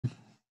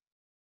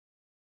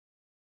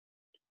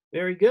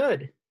Very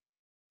good.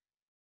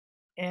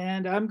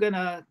 And I'm going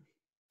to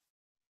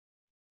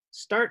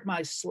start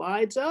my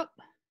slides up.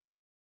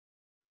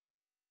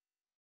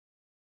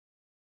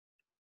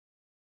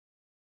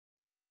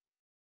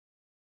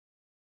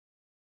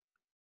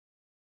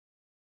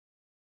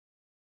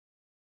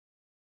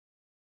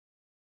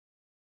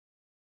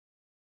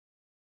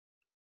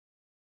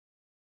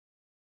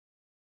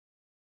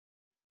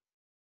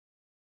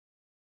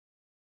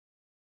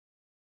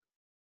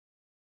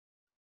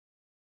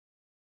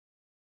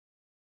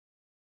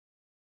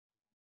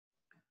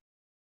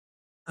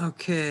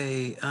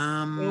 Okay.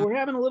 So we're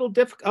having a little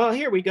difficult. Oh,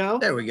 here we go.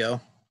 There we go.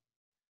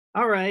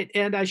 All right.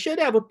 And I should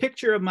have a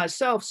picture of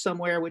myself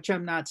somewhere, which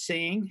I'm not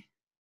seeing.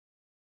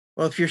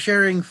 Well, if you're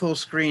sharing full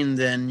screen,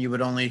 then you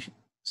would only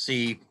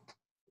see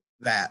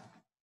that.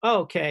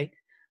 Okay.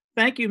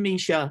 Thank you,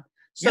 Misha.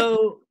 Yep.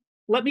 So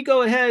let me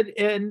go ahead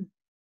and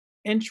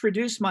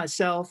introduce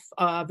myself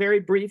very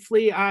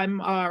briefly.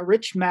 I'm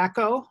Rich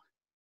Macko.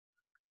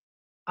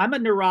 I'm a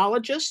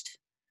neurologist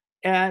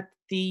at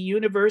the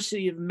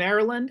University of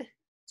Maryland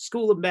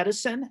School of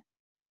Medicine,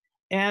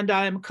 and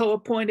I'm co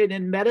appointed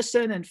in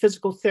medicine and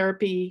physical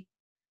therapy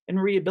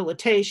and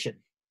rehabilitation.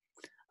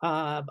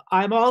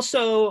 I'm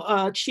also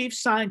a chief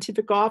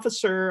scientific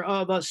officer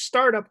of a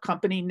startup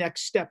company,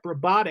 Next Step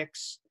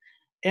Robotics,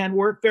 and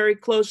work very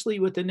closely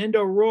with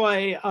Anindo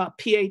Roy,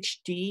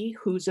 PhD,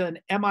 who's an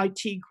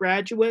MIT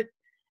graduate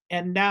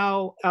and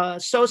now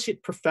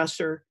associate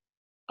professor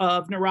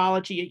of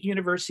neurology at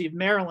University of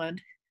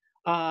Maryland,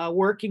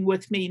 working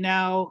with me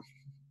now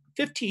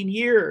 15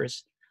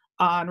 years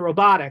on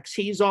robotics.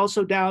 He's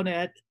also down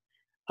at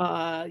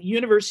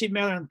University of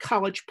Maryland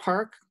College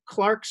Park,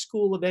 Clark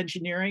School of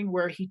Engineering,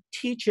 where he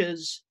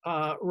teaches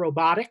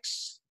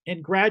robotics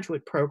in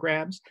graduate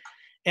programs.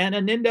 And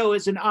Anindo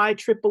is an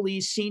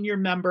IEEE senior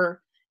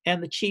member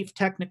and the chief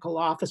technical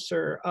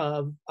officer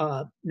of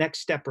Next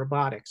Step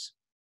Robotics.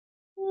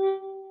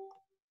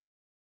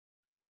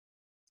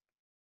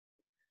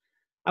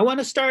 I want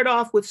to start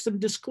off with some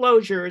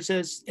disclosures,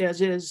 as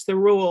is the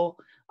rule.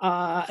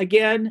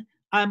 Again,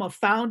 I'm a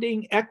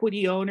founding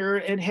equity owner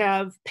and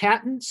have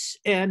patents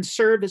and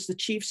serve as the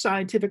chief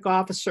scientific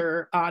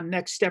officer on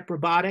Next Step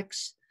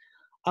Robotics.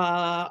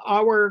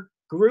 Our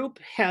group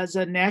has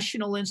a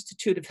National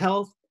Institute of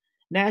Health,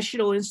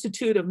 National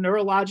Institute of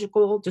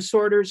Neurological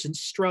Disorders and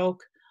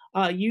Stroke,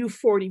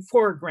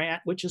 U44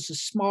 grant, which is a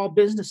small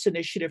business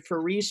initiative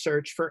for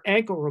research for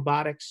ankle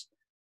robotics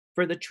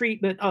for the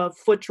treatment of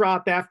foot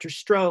drop after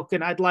stroke.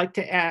 And I'd like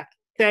to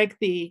thank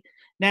the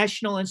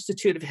National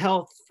Institute of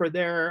Health for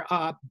their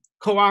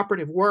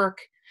cooperative work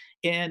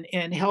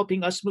in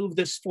helping us move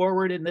this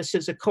forward. And this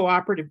is a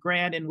cooperative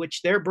grant in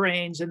which their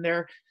brains and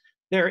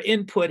their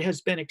input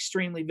has been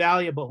extremely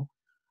valuable.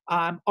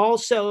 I'm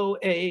also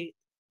a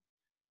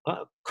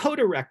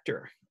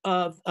co-director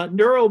of a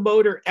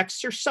neuromotor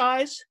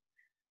exercise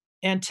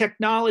and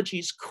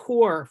technologies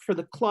core for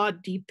the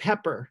Claude D.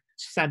 Pepper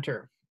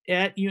Center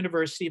at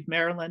University of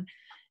Maryland.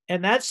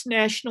 And that's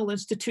National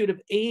Institute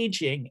of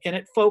Aging, and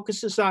it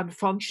focuses on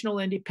functional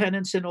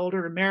independence in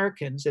older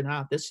Americans. And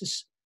this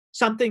is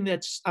something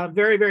that's I'm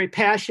very, very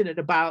passionate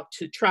about,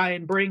 to try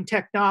and bring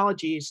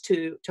technologies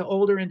to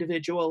older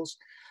individuals.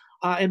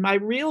 And my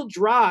real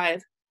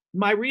drive,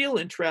 my real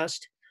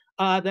interest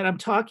that I'm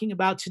talking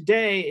about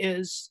today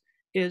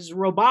is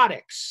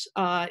robotics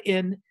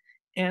in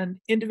and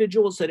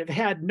individuals that have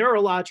had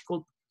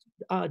neurological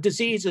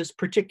diseases,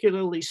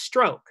 particularly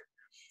stroke.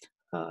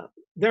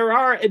 There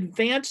are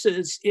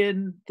advances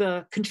in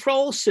the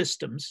control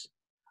systems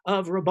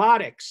of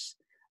robotics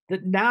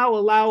that now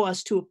allow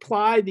us to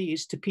apply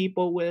these to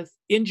people with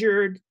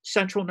injured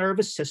central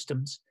nervous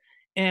systems.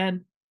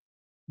 And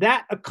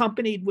that,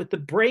 accompanied with the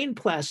brain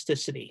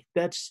plasticity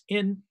that's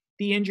in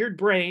the injured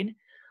brain,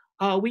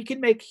 we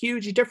can make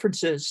huge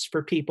differences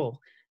for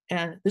people.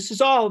 And this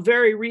is all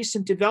very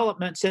recent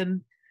developments.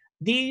 And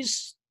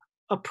these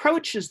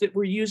approaches that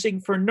we're using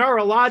for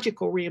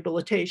neurological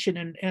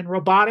rehabilitation and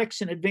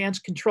robotics and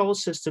advanced control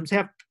systems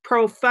have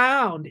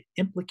profound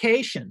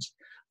implications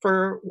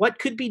for what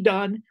could be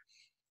done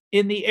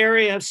in the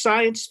area of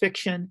science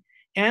fiction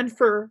and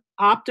for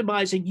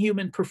optimizing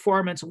human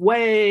performance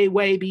way,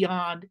 way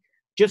beyond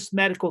just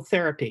medical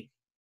therapy.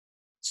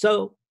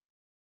 So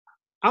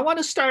I want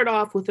to start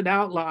off with an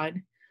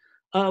outline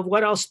of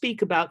what I'll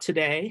speak about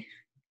today.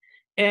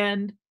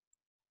 And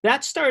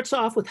that starts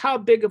off with, how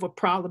big of a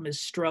problem is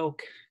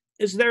stroke?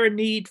 Is there a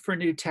need for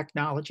new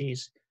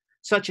technologies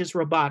such as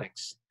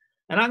robotics?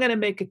 And I'm going to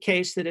make a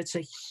case that it's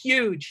a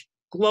huge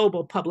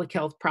global public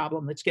health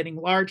problem that's getting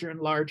larger and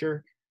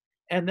larger,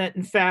 and that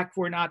in fact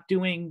we're not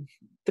doing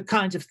the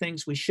kinds of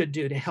things we should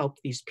do to help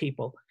these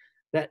people.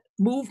 That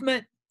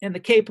movement and the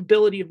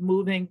capability of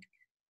moving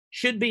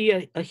should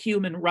be a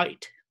human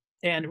right.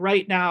 And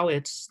right now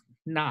it's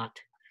not.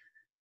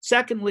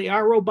 Secondly,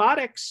 are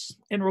robotics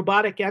and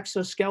robotic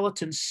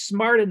exoskeletons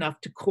smart enough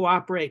to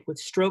cooperate with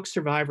stroke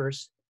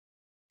survivors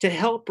to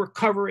help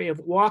recovery of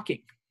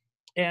walking?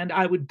 And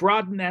I would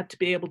broaden that to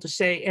be able to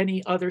say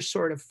any other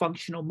sort of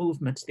functional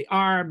movements, the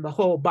arm, the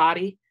whole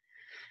body.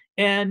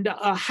 And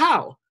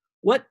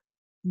what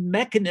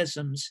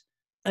mechanisms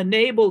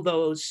enable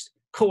those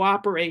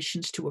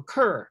cooperations to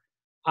occur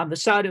on the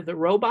side of the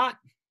robot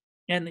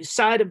and the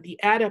side of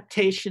the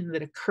adaptation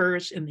that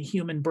occurs in the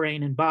human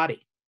brain and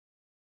body.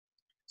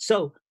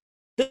 So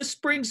this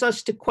brings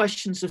us to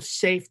questions of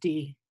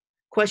safety,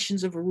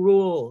 questions of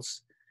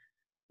rules.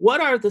 What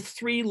are the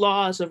 3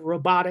 laws of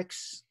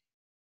robotics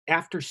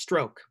after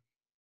stroke?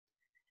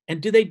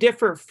 And do they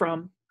differ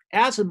from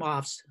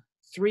Asimov's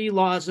 3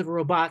 laws of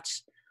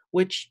robots,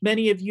 which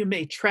many of you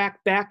may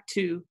track back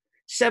to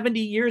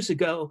 70 years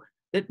ago,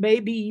 that may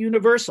be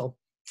universal?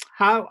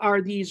 How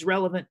are these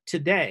relevant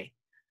today?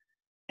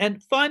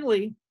 And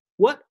finally,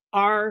 what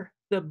are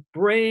the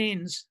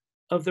brains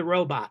of the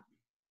robot?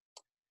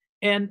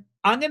 And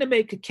I'm going to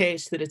make a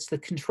case that it's the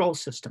control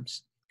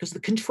systems, because the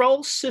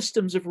control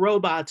systems of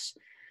robots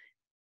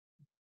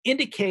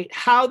indicate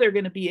how they're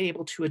going to be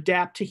able to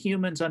adapt to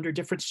humans under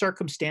different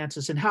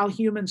circumstances and how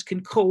humans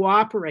can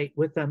cooperate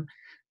with them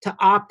to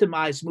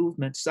optimize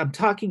movements. I'm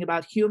talking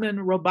about human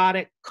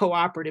robotic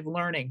cooperative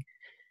learning.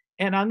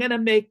 And I'm going to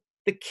make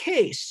the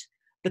case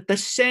that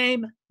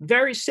the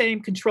very same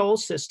control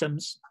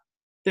systems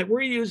that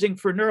we're using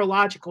for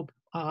neurological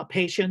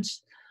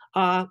patients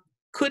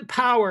could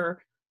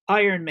power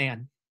Iron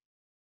Man.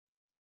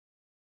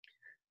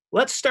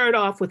 Let's start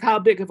off with how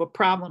big of a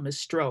problem is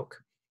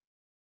stroke.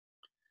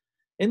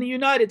 In the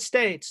United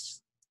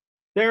States,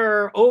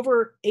 there are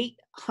over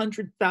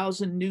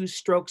 800,000 new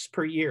strokes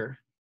per year.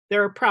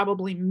 There are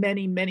probably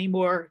many, many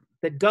more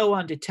that go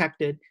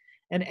undetected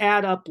and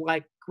add up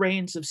like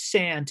grains of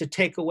sand to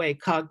take away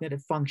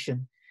cognitive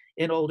function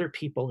in older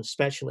people,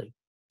 especially.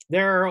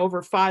 There are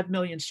over 5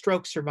 million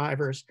stroke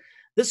survivors.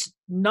 This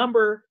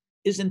number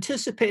is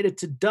anticipated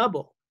to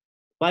double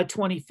by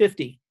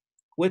 2050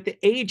 with the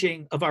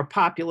aging of our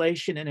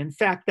population. And in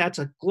fact, that's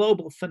a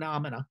global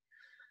phenomenon.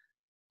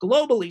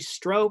 Globally,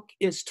 stroke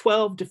is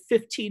 12 to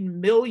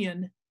 15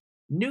 million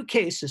new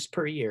cases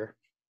per year.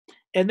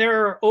 And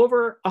there are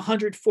over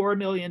 104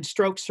 million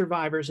stroke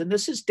survivors. And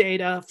this is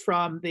data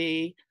from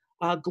the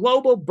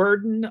global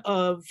burden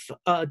of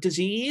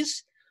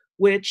disease,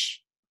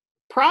 which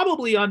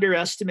probably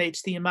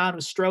underestimates the amount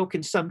of stroke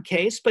in some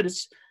case, but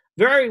it's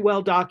very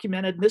well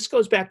documented. And this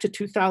goes back to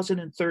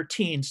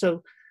 2013.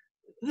 So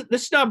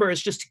this number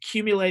is just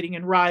accumulating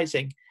and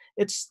rising.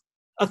 It's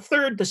a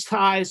third the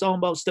size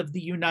almost of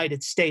the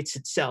United States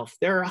itself.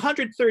 There are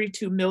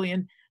 132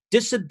 million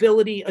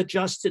disability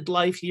adjusted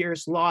life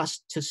years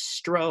lost to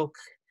stroke,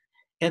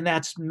 and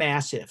that's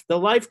massive. The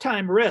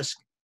lifetime risk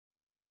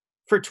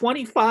for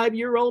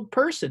 25-year-old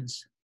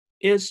persons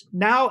is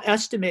now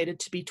estimated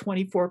to be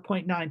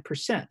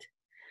 24.9%.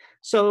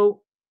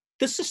 So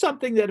this is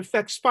something that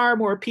affects far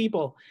more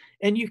people.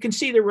 And you can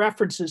see the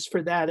references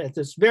for that.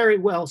 It's very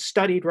well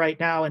studied right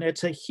now, and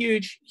it's a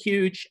huge,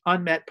 huge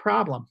unmet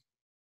problem.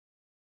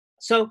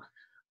 So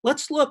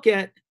let's look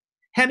at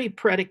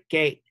hemiplegic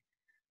gait.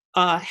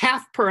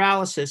 Half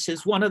paralysis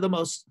is one of the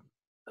most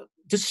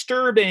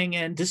disturbing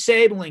and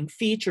disabling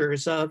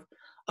features of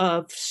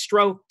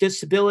stroke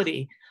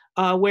disability,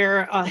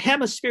 where a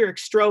hemispheric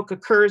stroke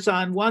occurs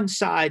on one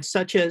side,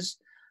 such as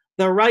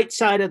the right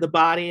side of the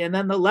body, and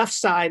then the left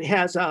side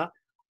has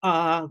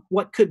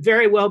what could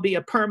very well be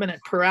a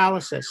permanent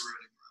paralysis.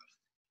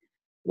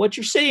 What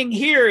you're seeing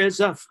here is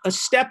a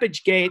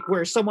steppage gait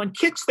where someone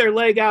kicks their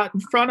leg out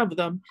in front of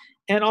them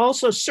and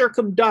also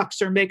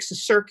circumducts or makes a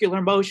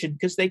circular motion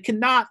because they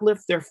cannot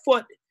lift their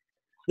foot.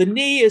 The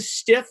knee is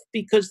stiff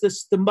because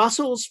the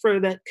muscles for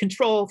that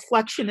control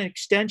flexion and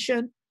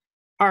extension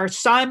are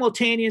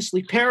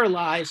simultaneously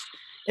paralyzed.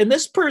 And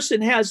this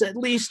person has at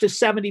least a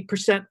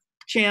 70%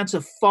 chance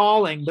of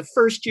falling the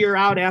first year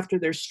out after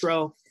their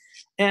stroke.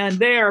 And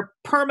they are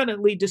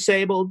permanently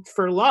disabled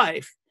for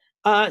life.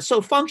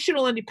 So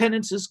functional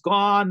independence is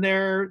gone.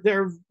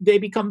 They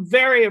become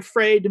very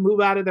afraid to move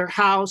out of their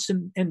house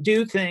and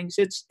do things.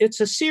 It's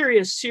a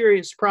serious,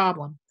 serious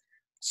problem.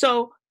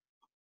 So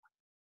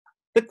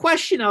the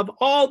question of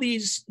all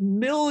these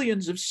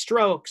millions of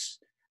strokes,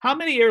 how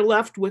many are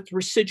left with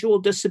residual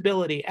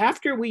disability?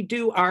 After we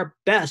do our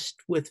best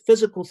with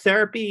physical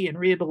therapy and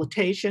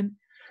rehabilitation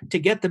to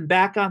get them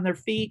back on their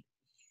feet,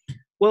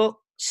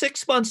 well,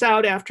 6 months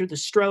out after the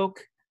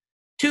stroke,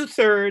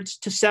 2/3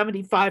 to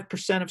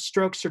 75% of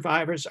stroke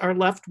survivors are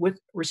left with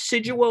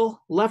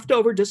residual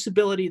leftover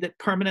disability that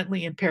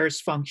permanently impairs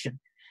function.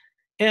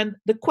 And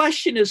the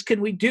question is, can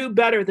we do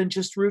better than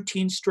just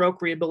routine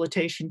stroke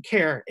rehabilitation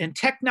care? And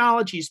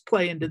technologies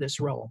play into this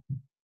role.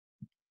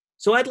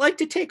 So I'd like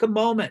to take a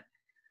moment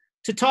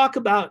to talk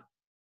about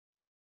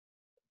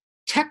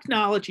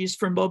technologies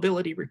for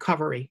mobility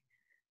recovery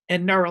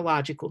and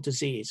neurological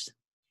disease.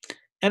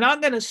 And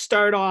I'm going to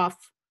start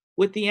off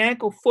with the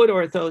ankle foot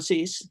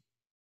orthoses,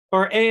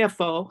 or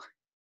AFO,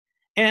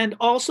 and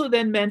also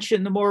then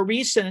mention the more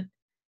recent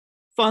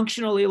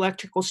functional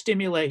electrical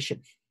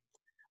stimulation.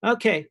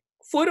 Okay,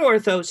 foot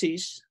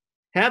orthoses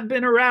have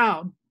been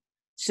around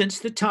since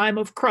the time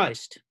of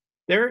Christ.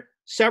 They're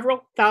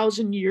several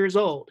thousand years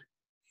old.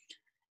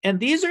 And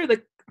these are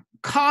the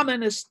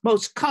commonest,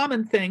 most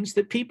common things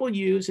that people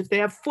use if they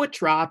have foot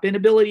drop,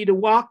 inability to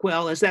walk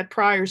well, as that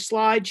prior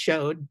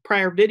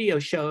video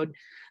showed.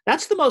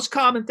 That's the most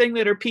common thing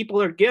that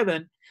people are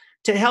given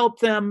to help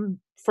them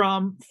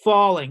from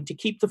falling, to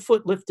keep the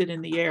foot lifted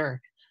in the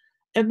air.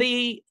 And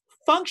the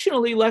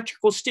functional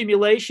electrical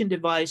stimulation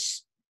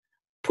device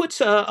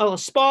puts a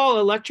small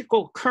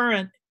electrical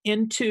current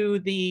into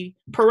the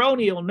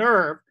peroneal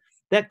nerve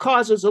that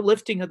causes a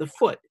lifting of the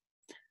foot.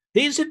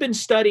 These have been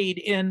studied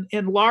in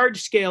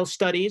large-scale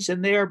studies,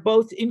 and they are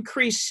both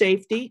increased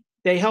safety.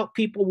 They help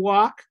people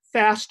walk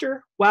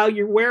faster while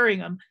you're wearing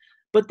them,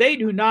 but they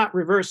do not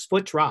reverse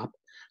foot drop.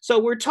 So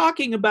we're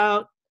talking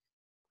about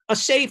a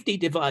safety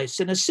device,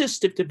 an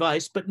assistive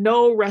device, but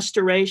no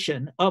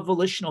restoration of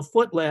volitional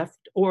foot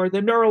lift or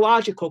the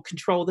neurological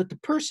control that the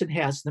person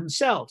has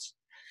themselves.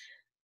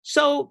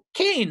 So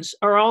canes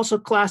are also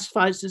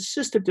classified as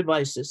assistive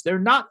devices. They're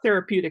not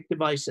therapeutic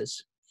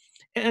devices.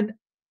 And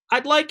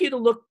I'd like you to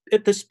look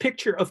at this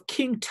picture of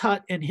King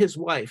Tut and his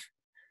wife.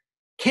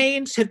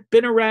 Canes have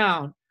been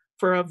around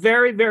for a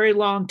very, very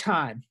long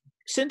time,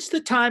 since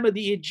the time of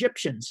the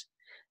Egyptians.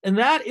 And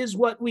that is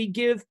what we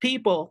give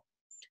people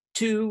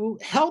to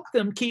help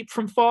them keep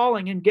from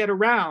falling and get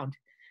around.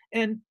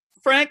 And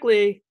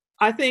frankly,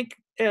 I think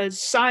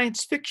as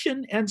science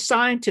fiction and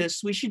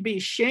scientists, we should be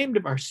ashamed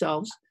of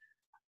ourselves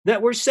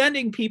that we're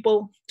sending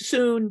people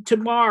soon to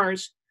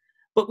Mars,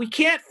 but we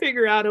can't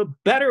figure out a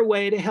better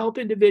way to help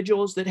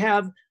individuals that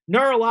have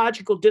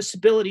neurological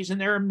disabilities,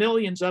 and there are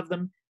millions of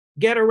them,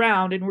 get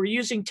around. And we're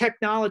using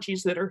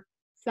technologies that are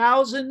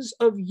thousands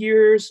of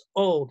years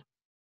old.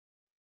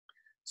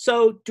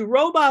 So do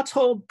robots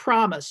hold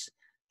promise?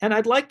 And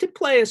I'd like to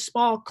play a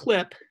small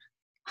clip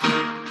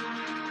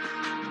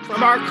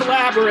from our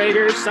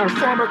collaborators, our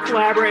former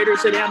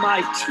collaborators at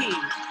MIT.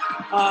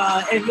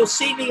 And you'll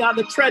see me on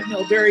the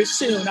treadmill very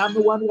soon. I'm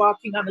the one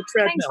walking on the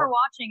treadmill. Thanks for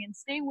watching, and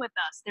stay with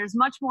us. There's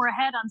much more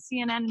ahead on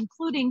CNN,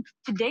 including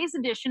today's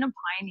edition of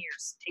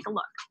Pioneers. Take a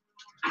look.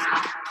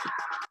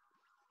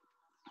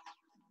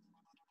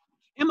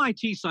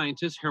 MIT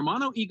scientists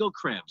Hermano Eagle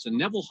Krebs and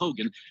Neville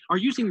Hogan are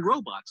using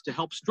robots to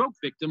help stroke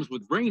victims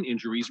with brain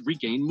injuries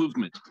regain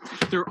movement.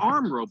 Their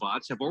arm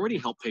robots have already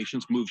helped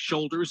patients move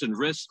shoulders and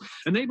wrists,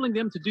 enabling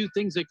them to do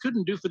things they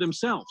couldn't do for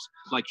themselves,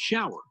 like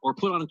shower or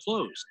put on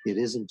clothes. It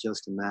isn't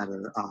just a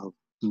matter of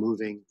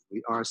moving.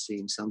 We are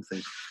seeing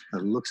something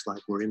that looks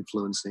like we're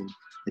influencing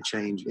a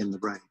change in the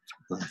brain.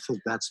 I think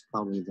that's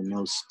probably the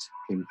most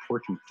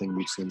important thing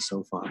we've seen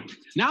so far.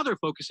 Now they're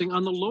focusing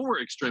on the lower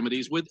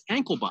extremities with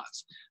ankle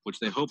bots, which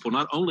they hope will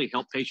not only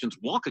help patients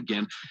walk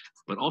again,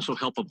 but also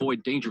help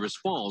avoid dangerous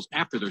falls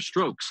after their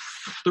strokes.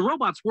 The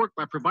robots work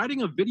by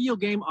providing a video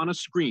game on a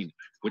screen,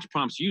 which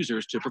prompts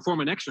users to perform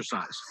an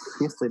exercise.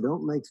 If they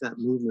don't make that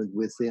movement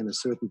within a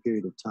certain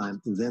period of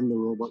time, then the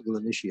robot will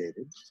initiate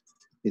it.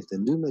 If they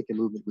do make a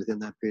movement within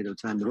that period of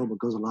time, the robot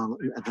goes along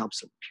and helps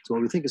them. So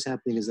what we think is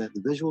happening is that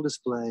the visual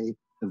display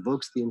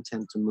evokes the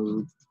intent to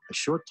move. A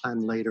short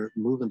time later,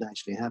 movement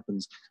actually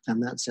happens,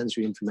 and that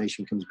sensory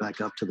information comes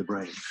back up to the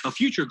brain. A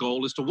future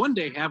goal is to one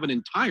day have an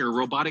entire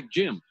robotic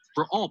gym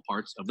for all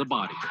parts of the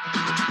body.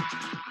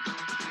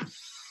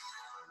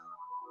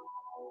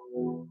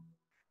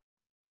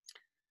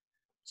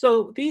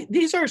 So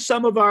these are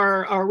some of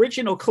our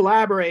original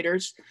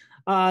collaborators.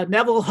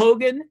 Neville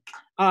Hogan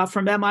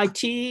from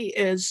MIT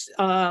is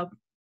an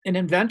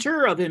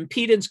inventor of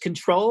impedance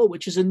control,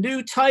 which is a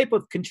new type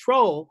of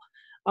control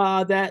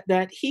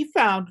that he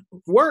found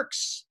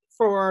works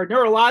for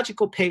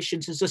neurological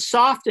patients as a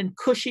soft and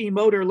cushy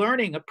motor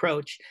learning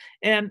approach.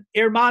 And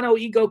Hermano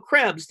Eagle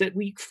Krebs, that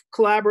we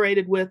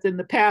collaborated with in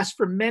the past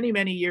for many,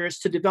 many years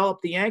to develop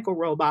the ankle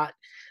robot.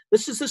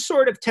 This is the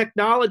sort of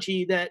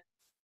technology that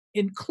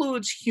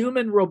includes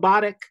human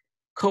robotic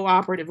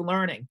cooperative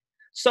learning.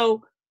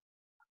 So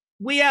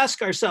we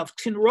ask ourselves,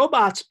 can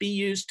robots be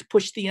used to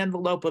push the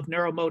envelope of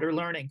neuromotor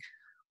learning?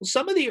 Well,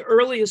 some of the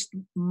earliest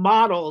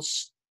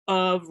models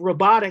of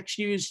robotics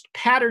used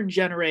pattern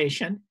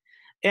generation,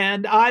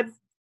 and I've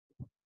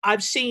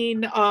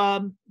seen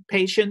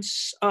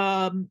patients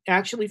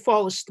actually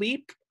fall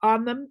asleep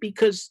on them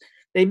because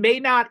they may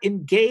not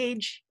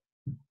engage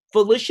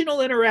volitional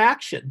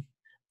interaction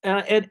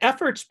and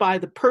efforts by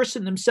the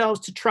person themselves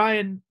to try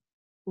and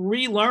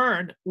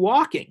relearn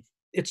walking.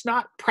 It's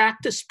not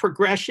practice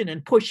progression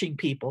and pushing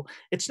people.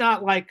 It's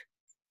not like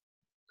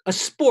a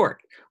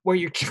sport where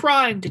you're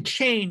trying to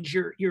change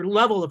your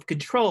level of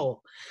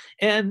control.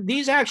 And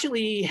these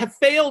actually have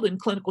failed in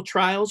clinical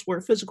trials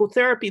where physical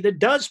therapy that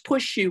does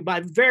push you by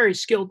very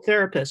skilled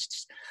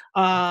therapists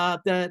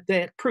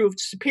that proved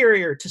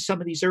superior to some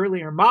of these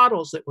earlier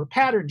models that were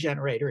pattern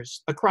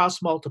generators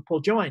across multiple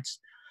joints.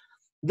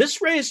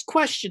 This raised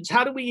questions.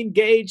 How do we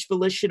engage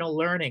volitional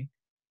learning?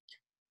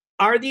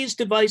 Are these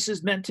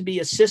devices meant to be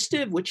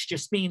assistive, which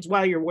just means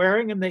while you're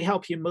wearing them, they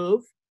help you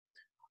move?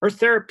 Or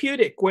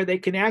therapeutic, where they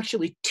can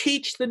actually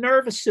teach the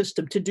nervous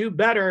system to do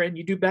better, and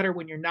you do better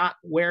when you're not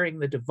wearing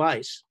the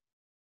device?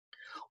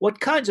 What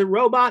kinds of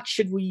robots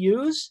should we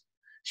use?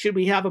 Should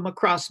we have them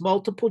across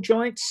multiple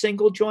joints,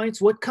 single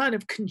joints? What kind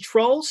of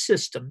control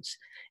systems?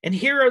 And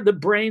here are the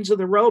brains of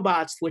the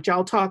robots, which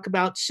I'll talk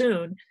about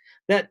soon,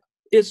 that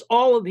is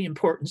all of the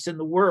importance in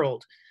the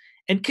world.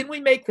 And can we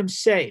make them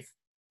safe,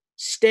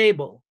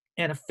 stable,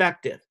 and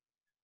effective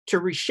to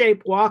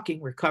reshape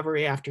walking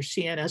recovery after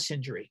CNS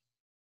injury?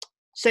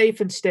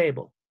 Safe and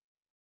stable.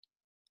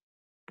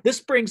 This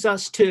brings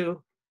us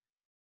to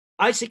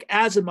Isaac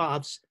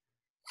Asimov's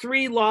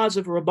 3 laws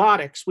of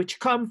robotics, which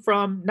come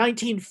from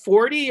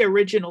 1940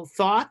 original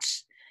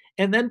thoughts,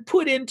 and then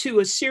put into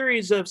a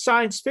series of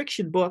science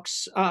fiction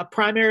books,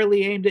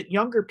 primarily aimed at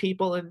younger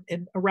people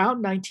in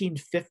around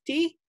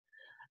 1950.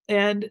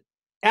 And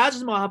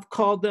Asimov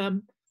called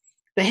them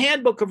the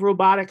Handbook of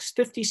Robotics,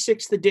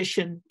 56th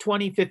edition,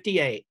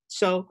 2058.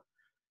 So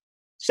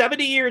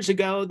 70 years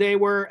ago, they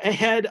were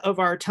ahead of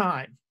our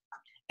time.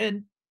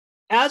 And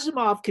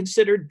Asimov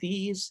considered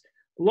these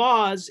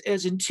laws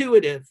as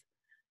intuitive.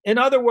 In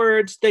other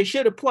words, they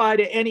should apply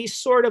to any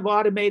sort of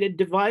automated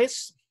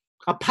device.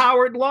 A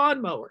powered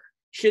lawnmower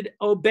should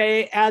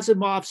obey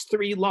Asimov's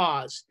 3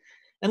 laws.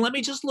 And let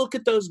me just look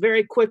at those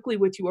very quickly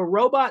with you. A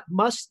robot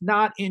must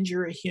not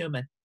injure a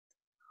human,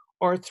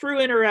 or through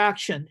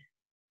interaction,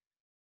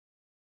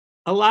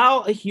 allow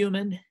a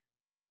human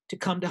to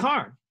come to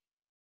harm.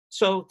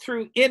 So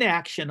through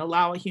inaction,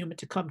 allow a human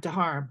to come to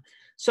harm.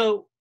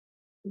 So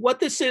what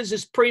this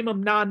is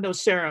primum non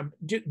nocere,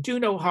 do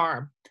no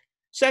harm.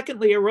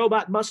 Secondly, a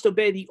robot must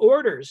obey the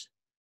orders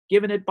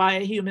given it by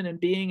a human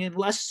being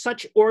unless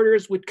such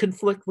orders would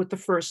conflict with the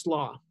first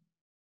law.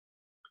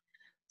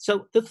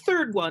 So the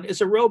third one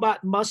is a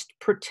robot must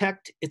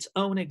protect its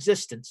own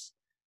existence,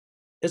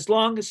 as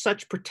long as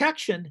such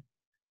protection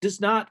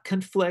does not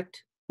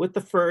conflict with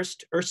the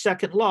first or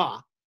second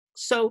law.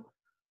 So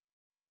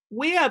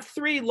we have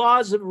 3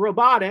 laws of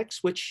robotics,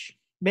 which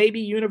may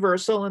be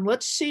universal, and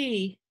let's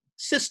see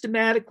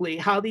systematically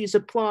how these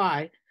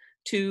apply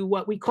to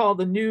what we call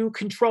the new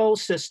control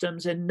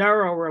systems in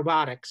neuro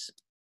robotics.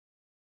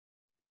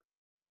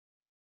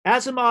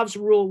 Asimov's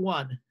rule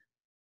 1.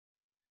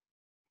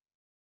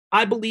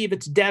 I believe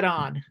it's dead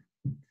on.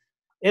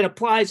 It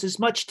applies as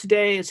much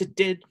today as it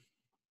did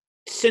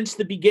since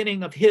the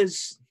beginning of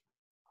his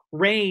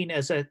reign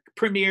as a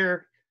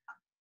premier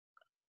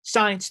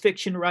science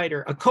fiction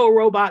writer. A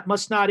co-robot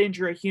must not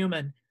injure a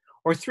human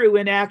or through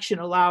inaction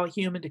allow a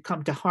human to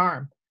come to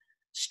harm.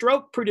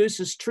 Stroke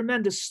produces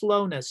tremendous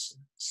slowness,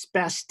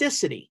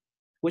 spasticity,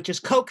 which is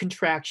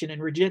co-contraction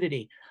and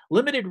rigidity,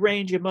 limited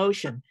range of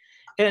motion.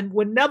 And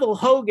when Neville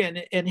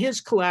Hogan and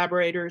his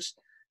collaborators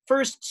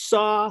first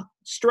saw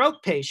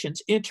stroke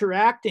patients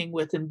interacting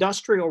with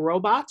industrial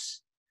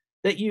robots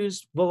that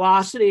used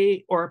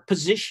velocity or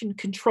position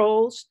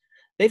controls,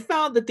 they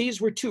found that these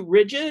were too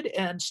rigid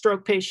and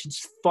stroke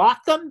patients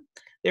fought them.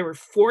 They were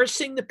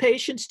forcing the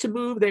patients to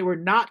move. They were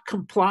not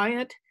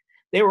compliant.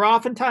 They were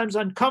oftentimes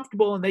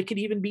uncomfortable, and they could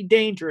even be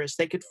dangerous.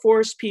 They could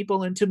force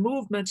people into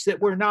movements that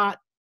were not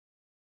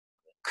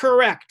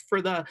correct for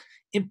the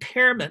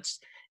impairments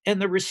and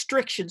the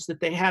restrictions that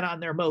they had on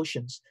their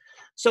motions.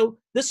 So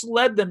this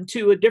led them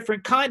to a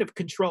different kind of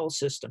control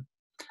system.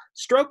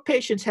 Stroke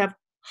patients have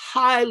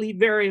highly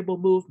variable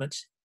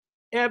movements.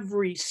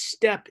 Every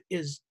step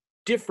is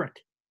different.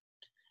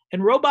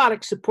 And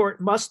robotic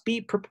support must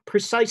be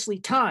precisely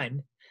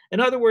timed. In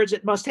other words,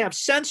 it must have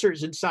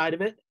sensors inside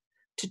of it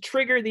to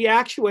trigger the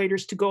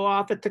actuators to go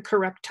off at the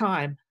correct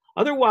time.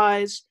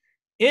 Otherwise,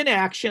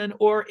 inaction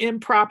or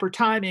improper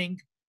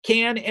timing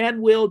can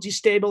and will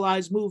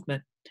destabilize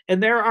movement.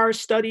 And there are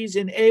studies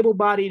in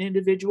able-bodied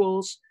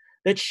individuals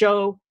that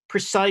show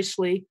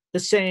precisely the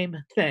same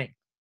thing.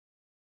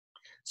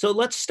 So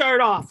let's start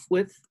off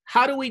with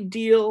how do we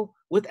deal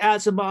with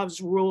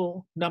Asimov's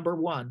rule number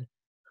 1?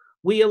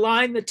 We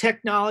align the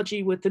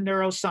technology with the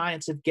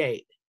neuroscience of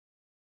gait.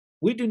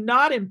 We do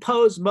not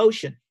impose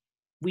motion.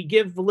 We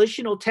give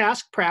volitional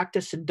task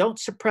practice and don't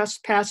suppress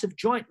passive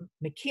joint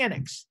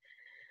mechanics.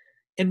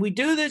 And we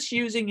do this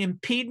using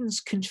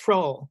impedance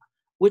control,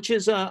 which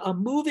is a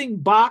moving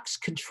box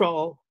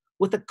control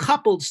with a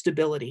coupled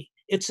stability.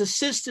 Its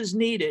assist is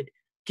needed.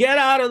 Get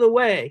out of the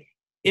way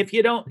if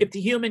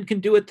the human can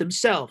do it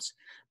themselves.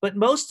 But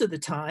most of the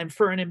time,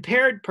 for an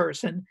impaired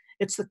person,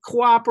 it's the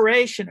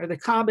cooperation or the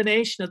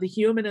combination of the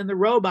human and the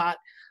robot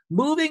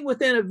moving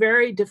within a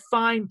very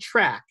defined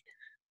track.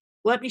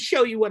 Let me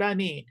show you what I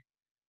mean.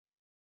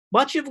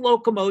 Much of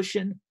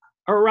locomotion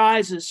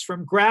arises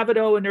from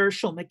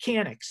gravito-inertial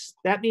mechanics.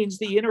 That means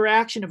the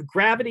interaction of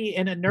gravity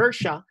and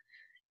inertia,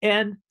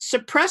 and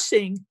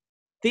suppressing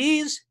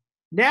these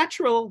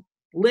natural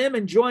limb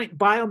and joint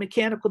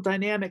biomechanical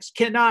dynamics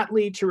cannot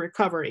lead to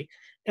recovery.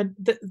 And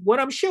what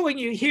I'm showing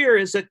you here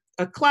is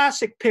a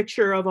classic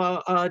picture of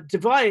a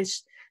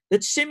device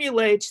that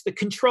simulates the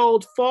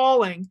controlled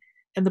falling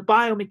and the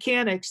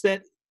biomechanics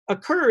that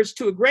occurs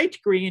to a great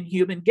degree in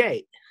human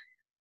gait.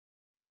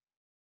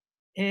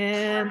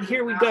 And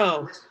here we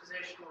go. This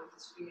position with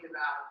the speed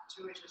about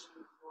 2 inches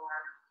from the floor,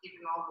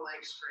 keeping all the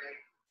legs straight.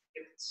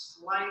 If it's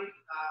slight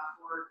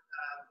forward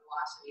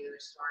velocity that I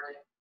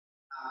started,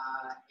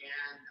 and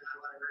then I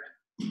let it rip.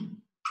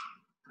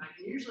 I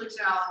can usually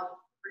tell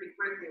pretty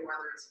quickly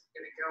whether it's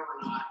going to go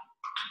or not.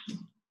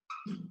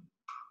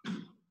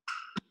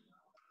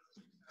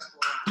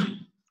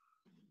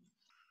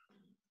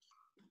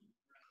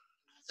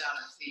 It's out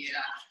of the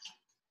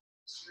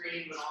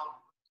screen, but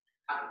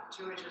I'll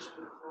 2 inches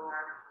from the floor,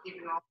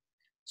 keeping all.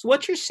 So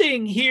what you're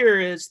seeing here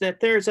is that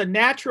there's a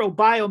natural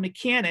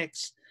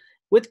biomechanics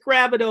with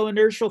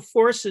gravido-inertial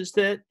forces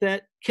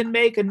that can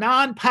make a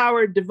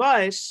non-powered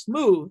device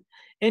move.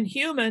 And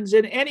humans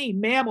and any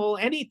mammal,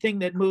 anything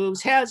that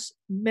moves, has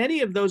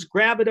many of those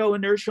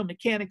gravido-inertial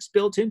mechanics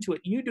built into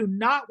it. You do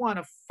not want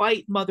to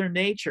fight Mother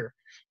Nature.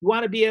 You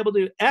want to be able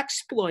to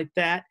exploit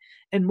that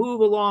and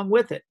move along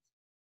with it.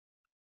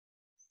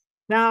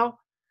 Now,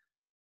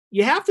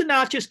 you have to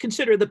not just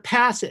consider the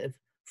passive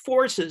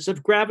forces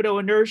of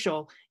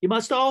gravido-inertial, you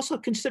must also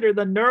consider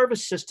the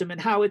nervous system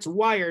and how it's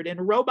wired.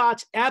 And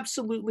robots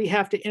absolutely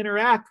have to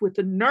interact with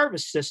the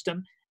nervous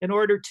system in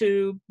order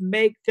to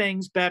make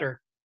things better.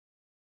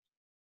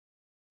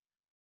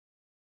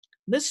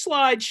 This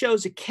slide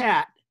shows a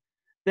cat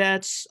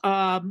that's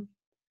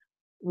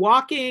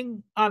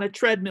walking on a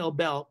treadmill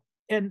belt.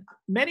 And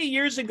many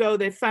years ago,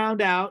 they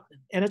found out,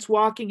 and it's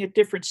walking at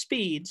different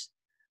speeds,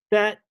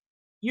 that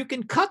you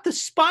can cut the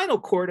spinal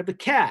cord of a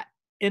cat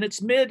in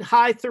its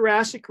mid-high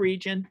thoracic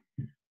region,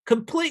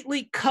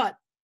 completely cut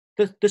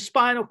the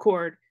spinal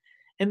cord,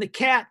 and the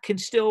cat can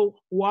still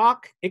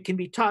walk. It can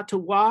be taught to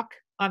walk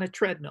on a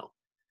treadmill.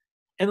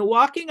 And the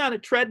walking on a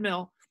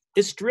treadmill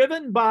is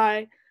driven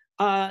by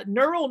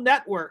neural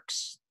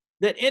networks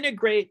that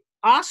integrate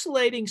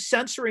oscillating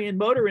sensory and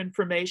motor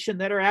information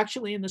that are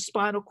actually in the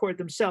spinal cord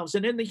themselves.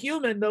 And in the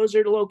human, those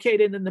are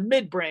located in the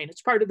midbrain.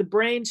 It's part of the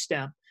brain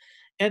stem.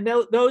 And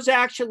those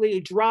actually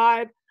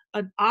drive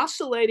an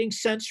oscillating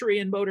sensory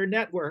and motor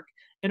network.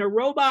 And a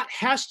robot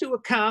has to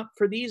account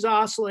for these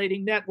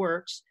oscillating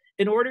networks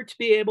in order to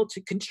be able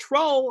to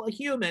control a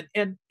human.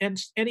 And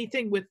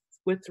anything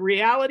with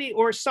reality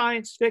or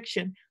science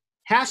fiction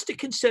has to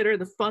consider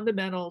the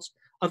fundamentals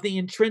of the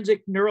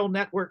intrinsic neural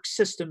network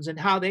systems and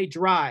how they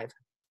drive.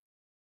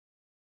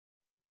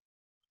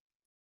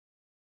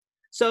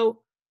 So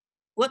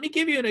let me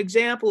give you an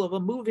example of a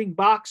moving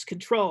box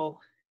control.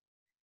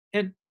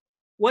 And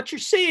what you're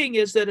seeing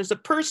is that as a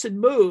person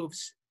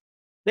moves,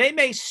 they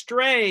may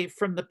stray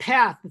from the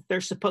path that they're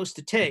supposed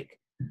to take.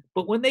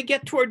 But when they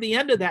get toward the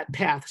end of that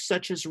path,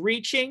 such as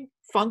reaching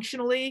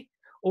functionally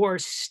or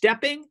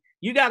stepping,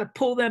 you got to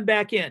pull them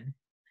back in.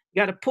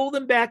 You got to pull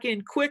them back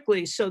in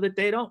quickly so that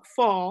they don't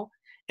fall,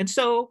 and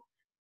so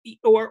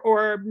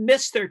or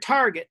miss their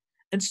target.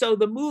 And so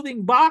the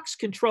moving box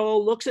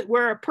control looks at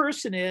where a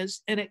person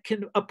is, and it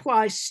can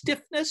apply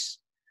stiffness,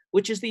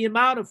 which is the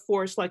amount of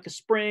force like a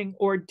spring,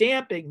 or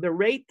damping, the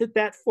rate that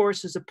that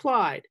force is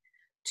applied,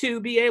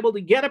 to be able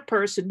to get a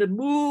person to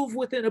move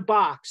within a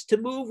box, to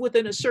move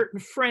within a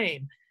certain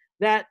frame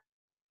that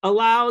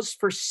allows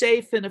for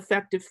safe and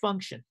effective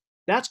function.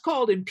 That's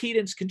called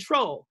impedance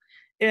control.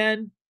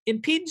 And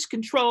impedance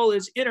control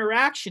is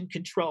interaction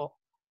control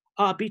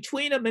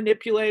between a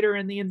manipulator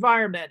and the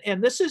environment.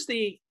 And this is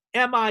the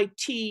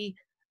MIT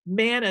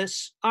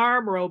Manus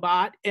arm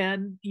robot,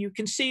 and you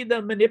can see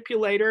the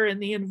manipulator and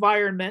the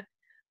environment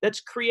that's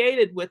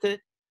created with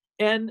it.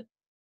 And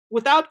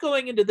without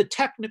going into the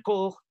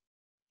technical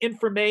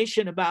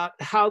information about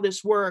how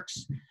this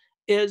works,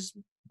 is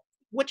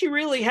what you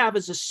really have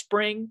is a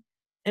spring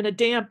and a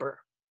damper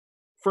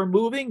for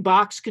moving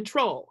box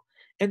control.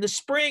 And the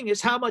spring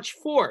is how much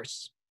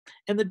force,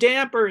 and the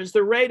damper is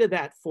the rate of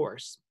that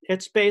force.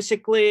 It's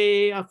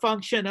basically a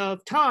function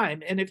of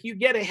time. And if you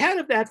get ahead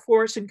of that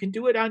force and can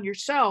do it on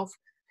yourself,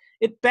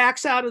 it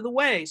backs out of the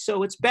way.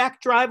 So it's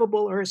back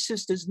drivable or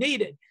assist as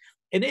needed.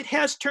 And it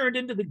has turned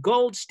into the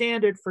gold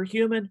standard for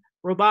human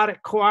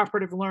robotic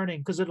cooperative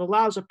learning because it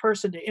allows a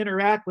person to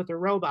interact with a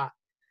robot.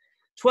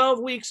 12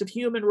 weeks of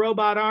human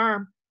robot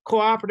arm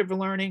cooperative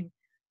learning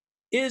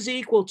is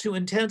equal to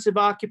intensive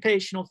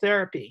occupational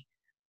therapy.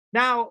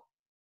 Now,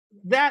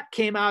 that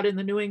came out in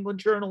the New England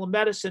Journal of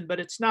Medicine, but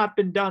it's not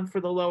been done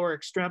for the lower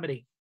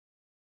extremity.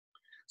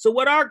 So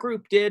what our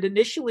group did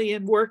initially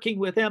in working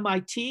with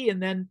MIT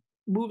and then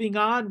moving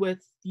on with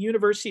the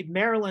University of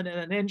Maryland and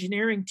an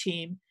engineering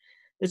team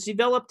is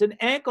developed an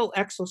ankle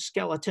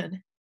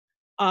exoskeleton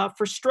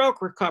for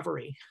stroke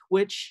recovery,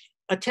 which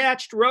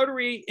attached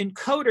rotary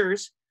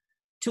encoders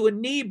to a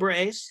knee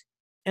brace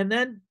and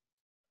then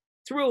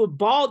through a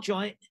ball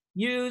joint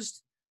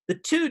used the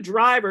two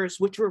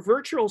drivers, which were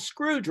virtual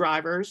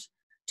screwdrivers,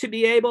 to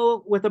be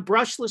able, with a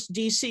brushless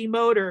DC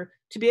motor,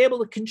 to be able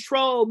to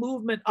control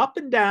movement up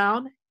and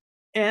down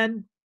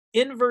and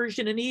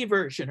inversion and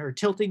eversion, or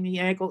tilting the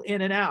ankle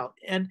in and out.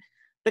 And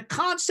the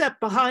concept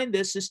behind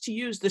this is to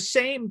use the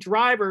same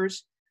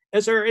drivers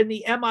as are in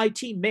the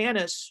MIT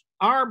Manus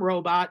arm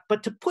robot,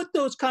 but to put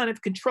those kind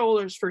of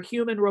controllers for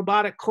human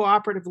robotic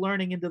cooperative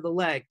learning into the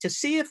leg, to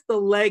see if the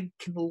leg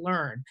can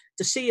learn,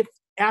 to see if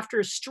after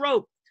a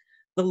stroke,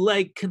 the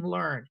leg can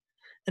learn.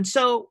 And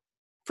so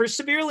for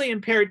severely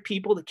impaired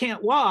people that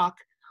can't walk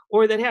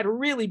or that had a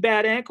really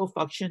bad ankle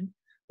function,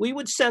 we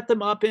would set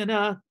them up in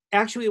a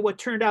actually what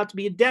turned out to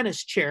be a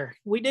dentist chair.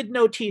 We did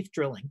no teeth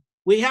drilling.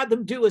 We had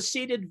them do a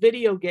seated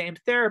video game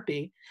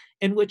therapy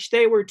in which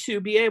they were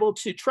to be able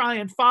to try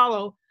and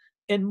follow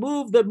and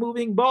move the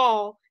moving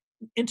ball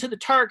into the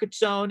target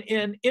zone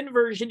in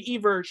inversion,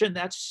 eversion,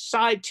 that's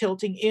side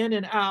tilting in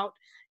and out,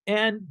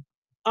 and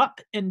up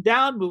and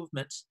down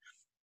movements.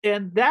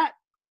 And that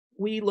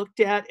we looked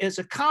at as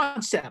a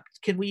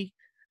concept. Can we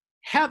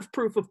have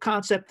proof of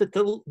concept that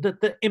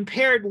the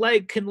impaired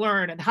leg can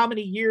learn, and how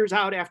many years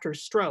out after a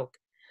stroke?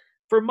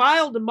 For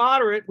mild to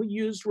moderate, we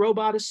used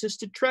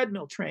robot-assisted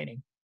treadmill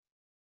training.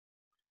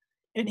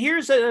 And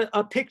here's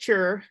a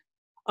picture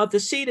of the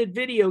seated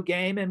video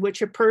game in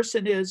which a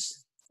person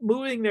is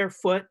moving their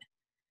foot,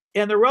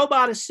 and the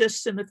robot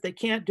assists them if they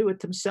can't do it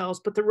themselves,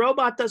 but the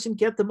robot doesn't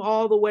get them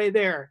all the way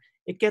there.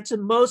 It gets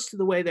them most of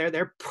the way there.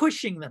 They're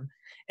pushing them.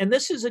 And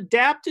this is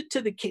adapted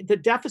to the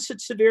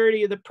deficit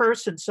severity of the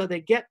person, so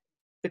they get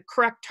the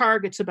correct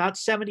targets about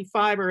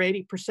 75 or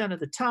 80% of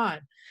the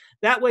time.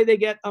 That way they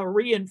get a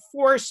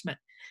reinforcement.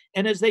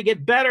 And as they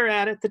get better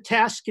at it, the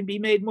task can be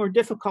made more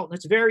difficult. And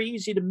it's very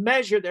easy to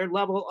measure their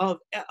level of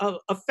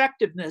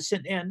effectiveness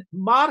and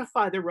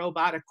modify the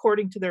robot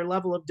according to their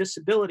level of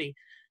disability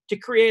to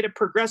create a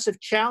progressive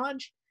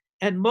challenge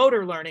and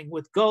motor learning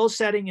with goal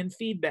setting and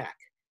feedback.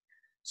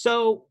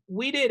 So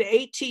we did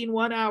 18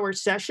 one-hour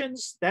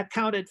sessions that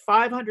counted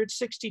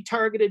 560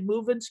 targeted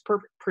movements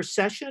per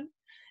session.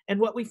 And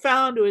what we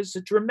found was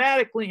a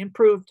dramatically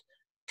improved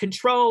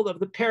control of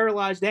the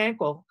paralyzed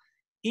ankle,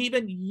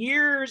 even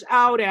years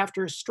out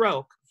after a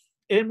stroke.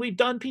 And we've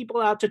done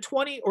people out to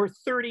 20 or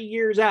 30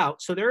 years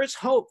out. So there is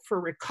hope for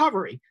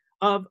recovery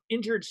of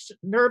injured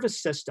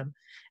nervous system.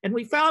 And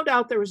we found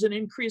out there was an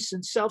increase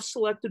in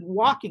self-selected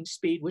walking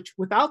speed, which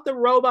without the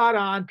robot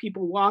on,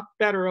 people walked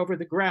better over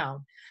the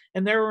ground.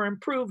 And there were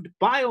improved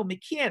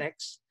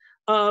biomechanics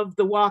of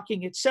the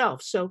walking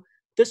itself. So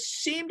this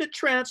seemed to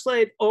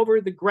translate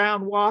over the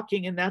ground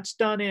walking, and that's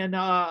done in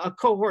a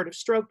cohort of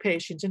stroke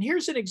patients. And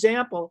here's an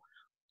example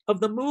of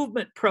the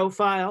movement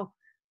profile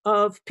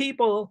of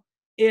people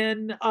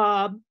in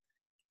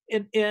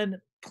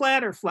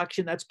plantar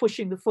flexion, that's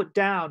pushing the foot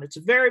down. It's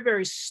very,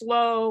 very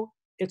slow.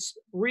 It's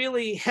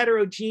really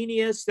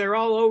heterogeneous. They're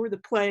all over the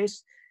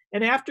place.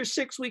 And after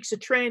 6 weeks of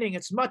training,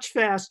 it's much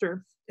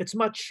faster. It's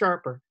much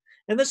sharper.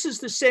 And this is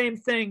the same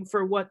thing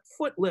for what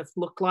foot lift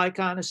looked like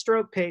on a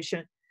stroke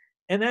patient.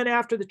 And then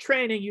after the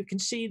training, you can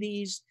see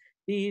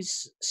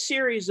these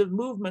series of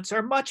movements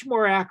are much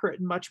more accurate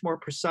and much more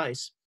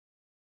precise.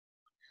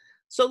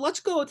 So let's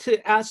go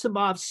to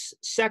Asimov's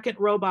second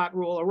robot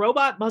rule. A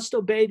robot must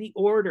obey the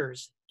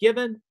orders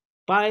given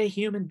by a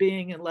human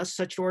being unless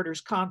such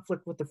orders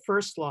conflict with the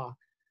first law.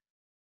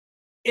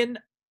 In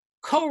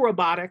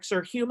co-robotics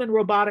or human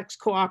robotics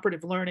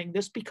cooperative learning,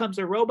 this becomes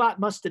a robot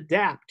must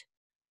adapt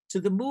to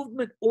the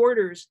movement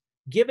orders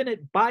given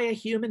it by a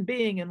human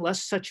being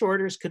unless such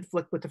orders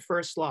conflict with the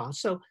first law.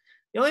 So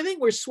the only thing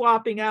we're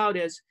swapping out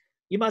is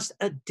you must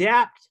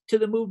adapt to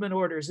the movement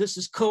orders. This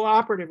is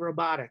cooperative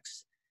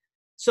robotics.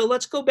 So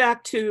let's go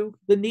back to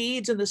the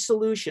needs and the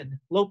solution.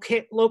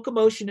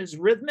 Locomotion is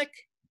rhythmic,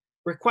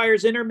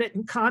 requires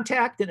intermittent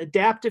contact and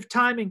adaptive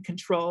timing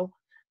control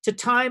to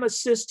time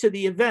assist to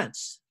the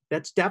events.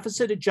 That's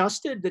deficit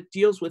adjusted, that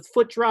deals with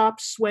foot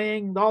drops,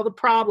 swaying, all the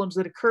problems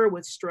that occur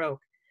with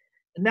stroke.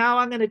 And now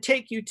I'm going to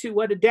take you to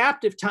what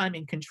adaptive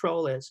timing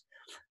control is.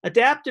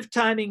 Adaptive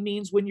timing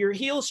means when your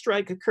heel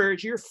strike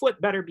occurs, your foot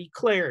better be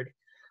cleared.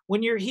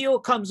 When your heel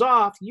comes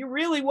off, you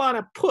really want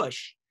to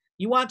push.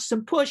 You want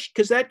some push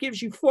because that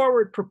gives you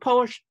forward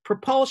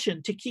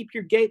propulsion to keep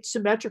your gait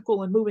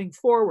symmetrical and moving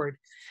forward.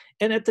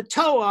 And at the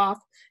toe off,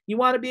 you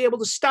want to be able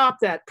to stop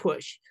that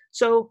push.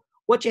 So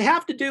what you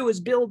have to do is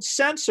build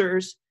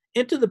sensors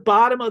into the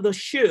bottom of the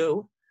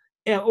shoe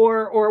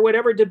or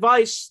whatever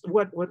device,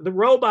 what the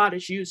robot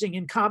is using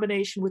in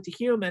combination with the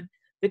human,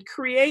 that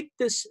create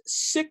this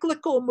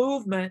cyclical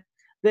movement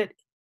that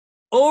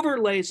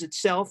overlays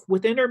itself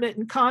with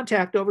intermittent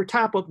contact over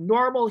top of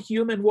normal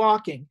human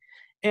walking.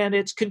 And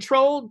it's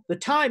controlled, the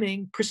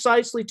timing,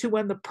 precisely to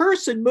when the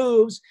person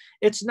moves.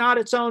 It's not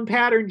its own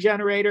pattern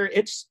generator.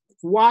 It's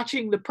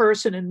watching the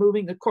person and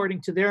moving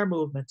according to their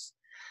movements.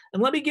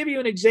 And let me give you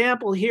an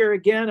example here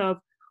again of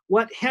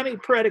what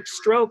hemiparetic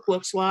stroke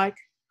looks like.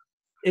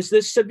 Is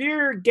this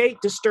severe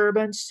gait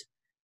disturbance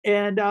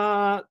and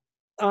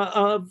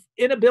of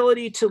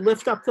inability to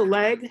lift up the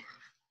leg.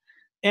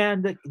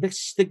 And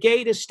the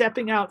gait is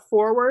stepping out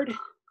forward.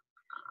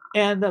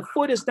 And the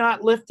foot is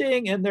not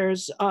lifting, and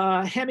there's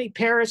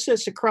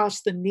hemiparesis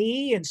across the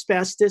knee and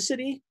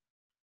spasticity.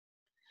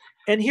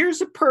 And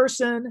here's a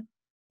person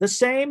the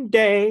same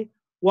day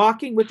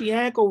walking with the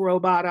ankle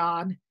robot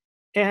on,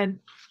 and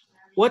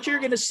what you're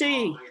going to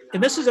see,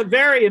 and this is a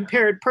very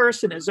impaired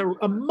person, is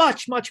a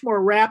much, much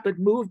more rapid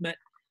movement.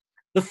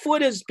 The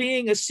foot is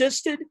being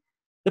assisted.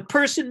 The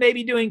person may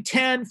be doing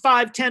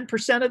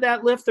 10% of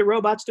that lift. The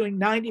robot's doing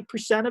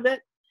 90% of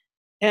it.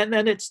 And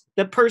then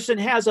the person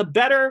has a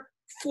better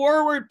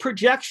forward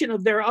projection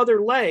of their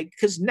other leg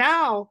because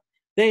now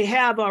they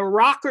have a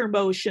rocker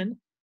motion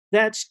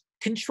that's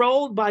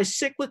controlled by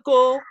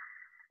cyclical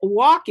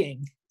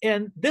walking.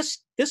 And this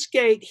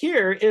gait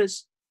here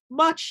is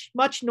much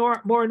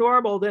more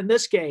normal than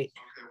this gait.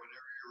 Okay,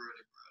 whenever you're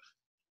ready,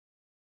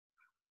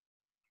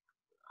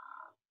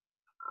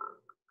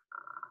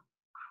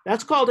 Brad.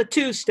 That's called a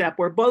two-step,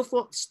 where both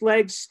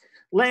legs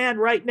land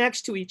right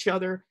next to each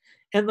other,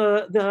 and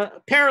the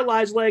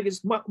paralyzed leg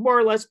is more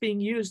or less being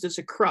used as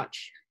a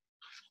crutch.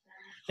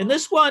 In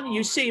this one,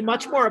 you see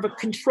much more of a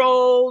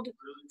controlled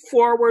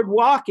forward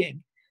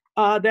walking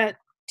that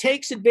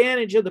takes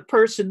advantage of the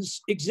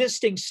person's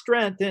existing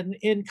strength, and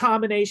in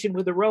combination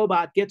with the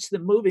robot gets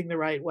them moving the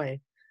right way.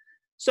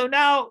 So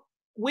now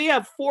we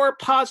have 4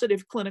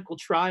 positive clinical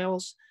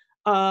trials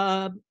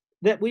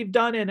that we've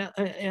done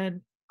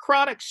in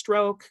chronic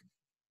stroke,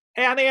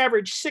 and they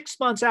average 6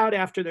 months out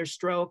after their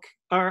stroke,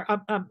 or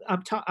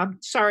I'm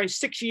sorry,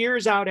 6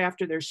 years out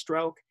after their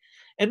stroke.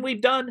 And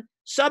we've done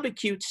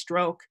subacute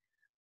stroke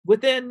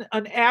within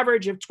an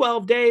average of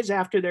 12 days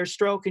after their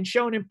stroke, and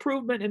shown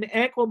improvement in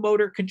ankle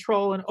motor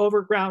control and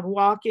overground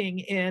walking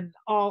in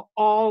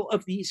all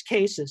of these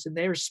cases. And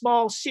they're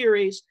small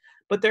series,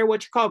 but they're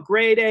what you call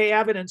grade A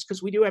evidence,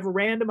 because we do have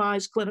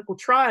randomized clinical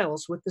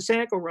trials with this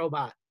ankle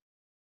robot.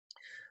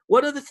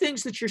 One of the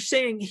things that you're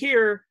seeing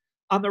here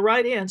on the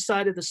right-hand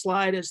side of the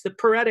slide is the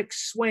paretic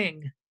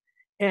swing,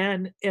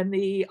 and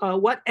the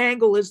what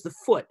angle is the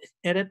foot.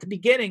 And at the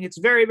beginning, it's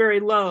very, very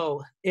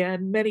low,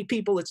 and many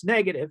people it's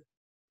negative.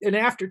 And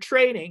after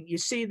training, you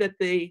see that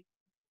the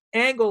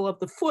angle of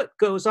the foot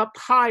goes up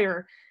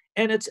higher,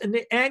 and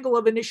the angle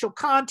of initial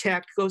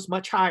contact goes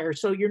much higher.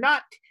 So you're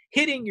not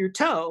hitting your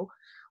toe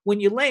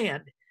when you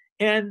land.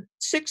 And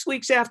 6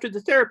 weeks after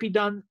the therapy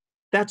done,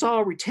 that's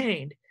all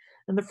retained.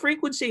 And the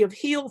frequency of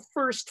heel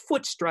first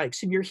foot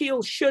strikes, and your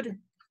heel should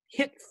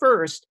hit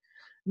first,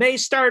 may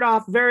start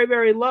off very,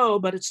 very low,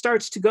 but it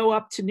starts to go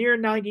up to near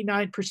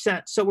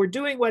 99%. So we're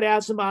doing what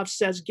Asimov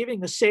says,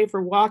 giving a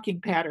safer walking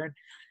pattern.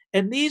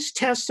 And these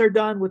tests are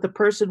done with a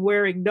person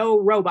wearing no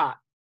robot.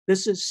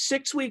 This is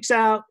 6 weeks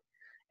out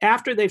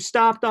after they've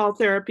stopped all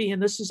therapy,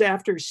 and this is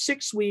after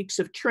 6 weeks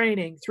of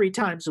training 3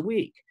 times a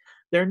week.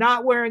 They're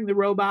not wearing the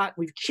robot.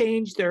 We've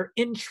changed their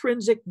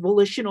intrinsic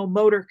volitional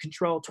motor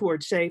control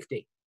towards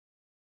safety.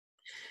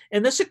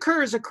 And this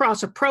occurs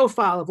across a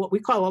profile of what we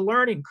call a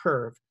learning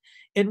curve,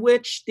 in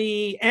which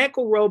the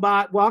ankle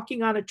robot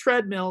walking on a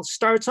treadmill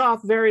starts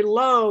off very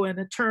low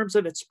in terms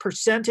of its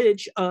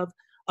percentage of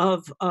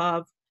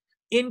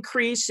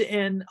increase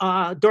in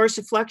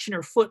dorsiflexion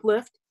or foot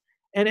lift.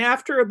 And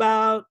after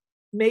about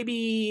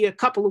maybe a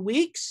couple of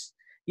weeks,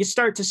 you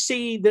start to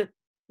see that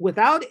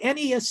without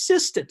any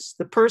assistance,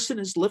 the person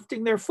is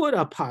lifting their foot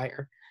up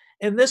higher.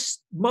 And this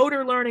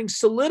motor learning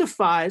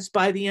solidifies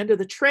by the end of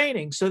the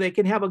training, so they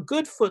can have a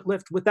good foot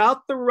lift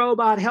without the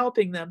robot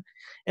helping them.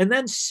 And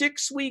then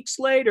 6 weeks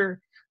later,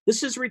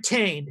 this is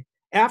retained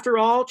after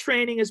all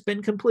training has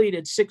been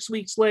completed 6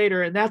 weeks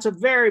later. And that's a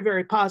very,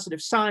 very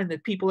positive sign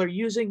that people are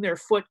using their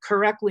foot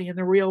correctly in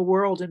the real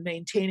world and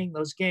maintaining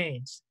those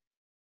gains.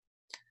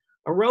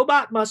 A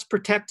robot must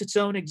protect its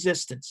own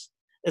existence,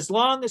 as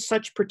long as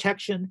such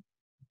protection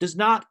does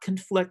not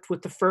conflict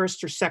with the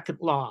first or second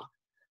law.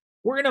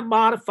 We're going to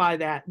modify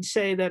that and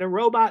say that a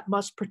robot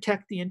must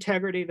protect the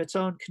integrity of its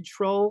own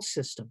control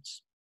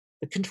systems.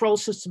 The control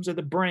systems are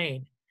the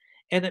brain,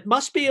 and it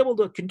must be able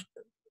to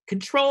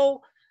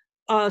control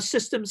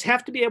systems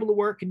have to be able to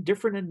work in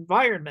different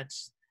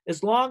environments,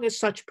 as long as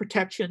such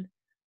protection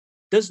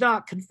does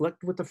not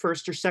conflict with the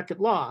first or second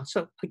law.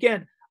 So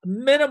again, a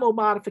minimal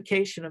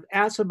modification of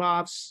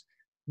Asimov's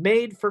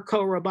made for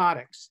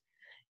co-robotics.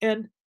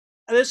 And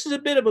this is a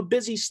bit of a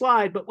busy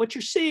slide, but what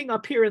you're seeing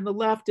up here in the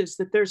left is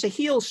that there's a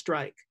heel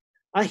strike,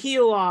 a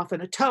heel off,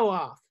 and a toe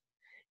off.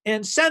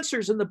 And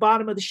sensors in the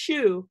bottom of the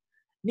shoe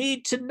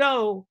need to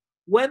know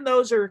when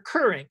those are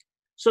occurring,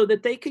 so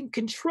that they can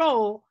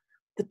control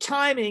the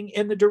timing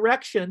and the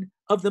direction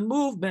of the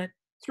movement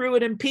through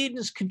an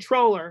impedance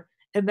controller.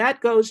 And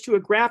that goes to a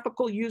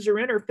graphical user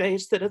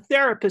interface that a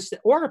therapist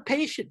or a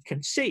patient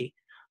can see.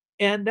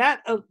 And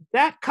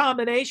that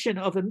combination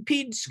of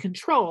impedance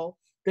control,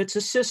 that's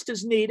assist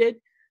as needed,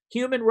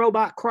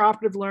 human-robot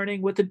cooperative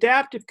learning with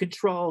adaptive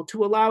control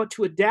to allow it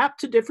to adapt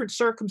to different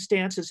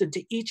circumstances and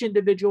to each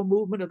individual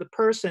movement of the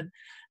person,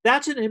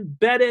 that's an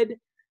embedded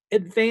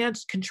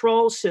advanced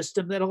control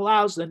system that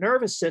allows the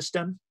nervous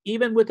system,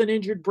 even with an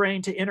injured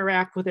brain, to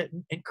interact with it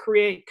and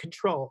create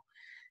control.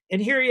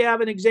 And here you have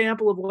an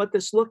example of what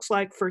this looks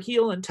like for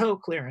heel and toe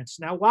clearance.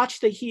 Now watch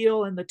the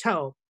heel and the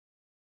toe.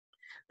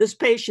 This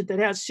patient that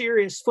has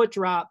serious foot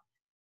drop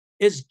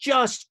is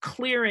just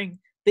clearing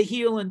the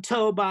heel and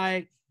toe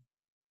by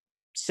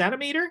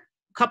a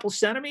couple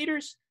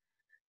centimeters.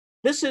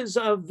 This is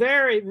a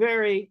very,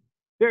 very,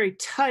 very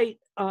tight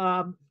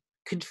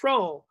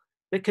control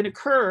that can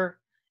occur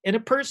in a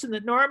person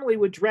that normally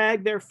would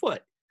drag their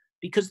foot,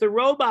 because the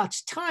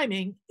robot's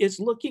timing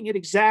is looking at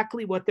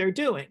exactly what they're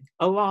doing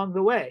along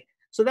the way.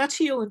 So that's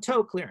heel and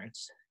toe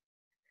clearance.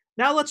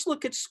 Now let's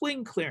look at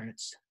swing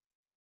clearance,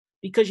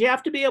 because you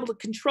have to be able to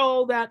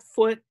control that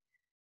foot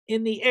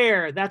in the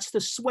air. That's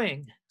the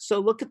swing. So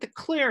look at the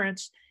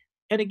clearance.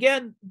 And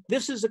again,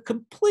 this is a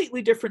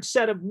completely different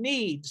set of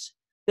needs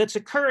that's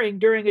occurring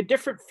during a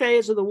different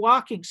phase of the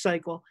walking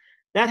cycle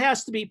that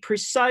has to be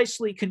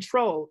precisely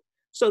controlled.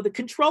 So the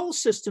control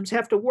systems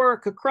have to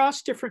work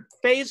across different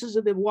phases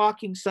of the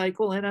walking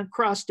cycle and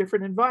across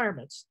different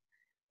environments.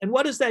 And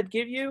what does that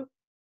give you?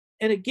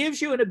 And it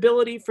gives you an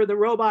ability for the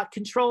robot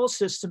control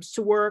systems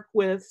to work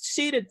with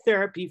seated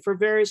therapy for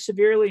very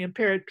severely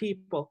impaired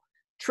people,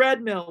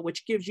 treadmill,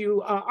 which gives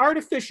you an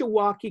artificial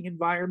walking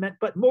environment,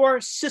 but more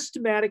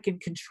systematic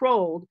and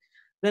controlled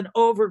than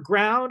over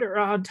ground or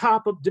on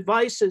top of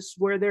devices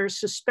where they're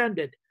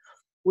suspended.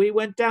 We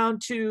went down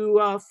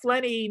to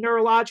Flenny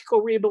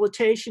Neurological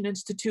Rehabilitation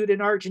Institute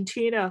in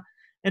Argentina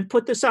and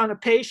put this on a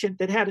patient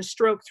that had a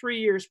stroke 3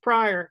 years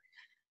prior.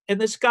 And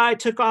this guy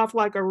took off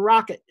like a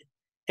rocket.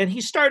 And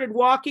he started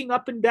walking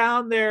up and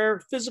down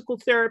their physical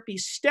therapy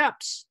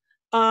steps,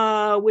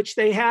 which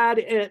they had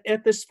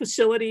at this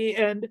facility.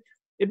 And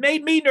it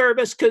made me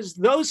nervous because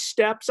those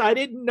steps, I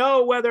didn't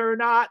know whether or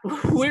not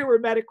we were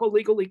medical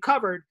legally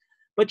covered.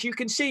 But you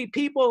can see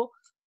people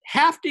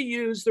have to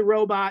use the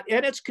robot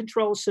and its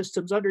control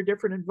systems under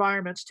different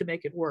environments to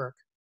make it work.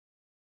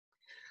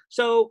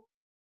 So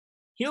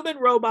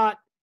human-robot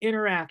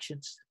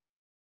interactions,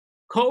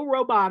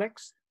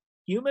 co-robotics,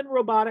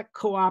 human-robotic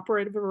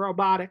cooperative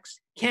robotics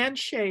can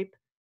shape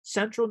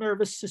central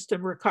nervous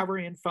system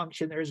recovery and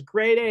function. There's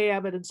grade A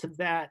evidence of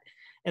that,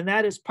 and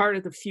that is part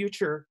of the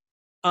future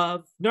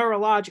of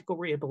neurological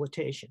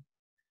rehabilitation.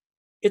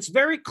 It's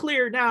very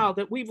clear now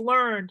that we've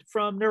learned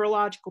from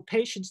neurological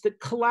patients that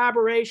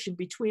collaboration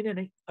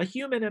between a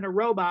human and a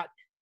robot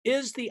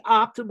is the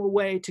optimal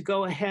way to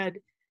go ahead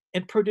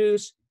and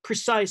produce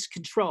precise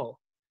control.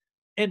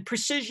 And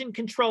precision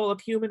control of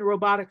human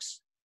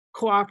robotics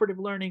cooperative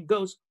learning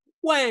goes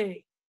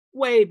way,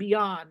 way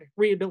beyond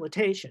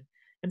rehabilitation.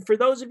 And for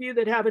those of you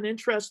that have an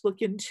interest,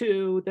 look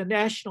into the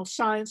National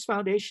Science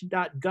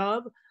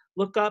Foundation.gov,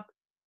 look up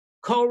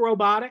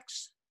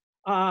co-robotics.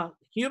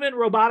 Human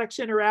robotics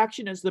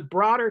interaction is the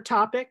broader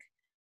topic.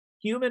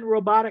 Human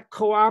robotic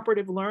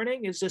cooperative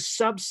learning is a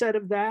subset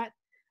of that.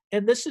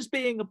 And this is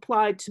being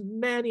applied to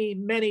many,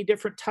 many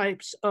different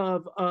types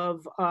of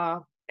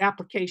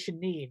application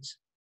needs.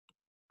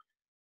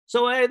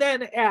 So I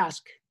then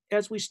ask,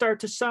 as we start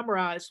to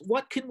summarize,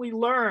 what can we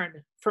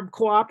learn from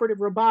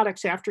cooperative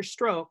robotics after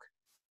stroke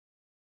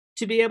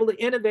to be able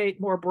to innovate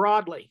more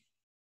broadly?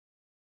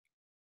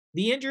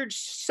 The injured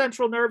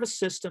central nervous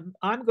system,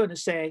 I'm going to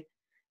say,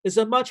 is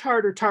a much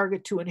harder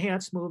target to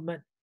enhance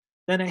movement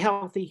than a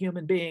healthy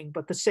human being,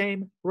 but the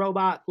same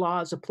robot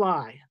laws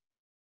apply.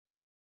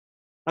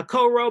 A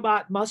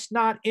co-robot must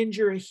not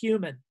injure a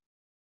human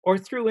or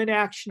through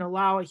inaction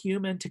allow a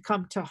human to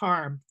come to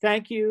harm.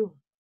 Thank you,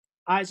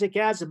 Isaac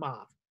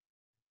Asimov.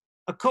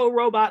 A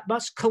co-robot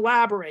must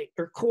collaborate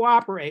or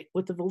cooperate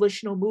with the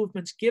volitional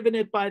movements given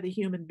it by the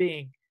human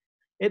being.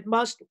 It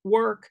must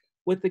work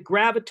with the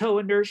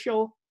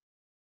gravito-inertial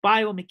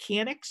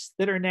biomechanics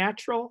that are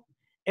natural,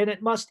 and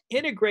it must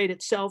integrate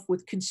itself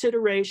with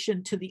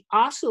consideration to the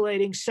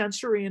oscillating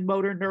sensory and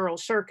motor neural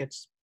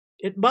circuits.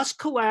 It must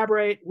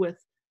collaborate with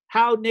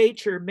how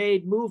nature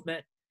made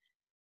movement,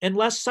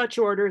 unless such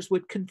orders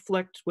would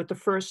conflict with the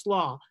first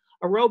law.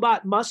 A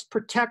robot must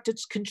protect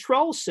its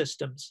control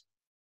systems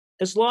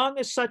as long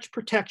as such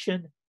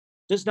protection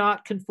does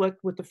not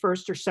conflict with the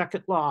first or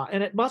second law.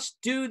 And it must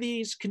do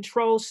these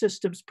control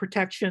systems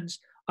protections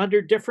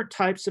under different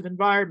types of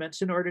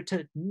environments in order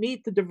to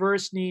meet the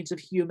diverse needs of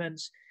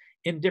humans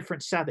in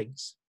different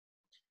settings.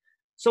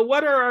 So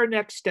what are our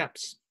next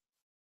steps?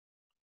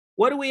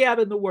 What do we have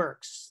in the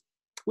works?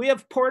 We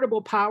have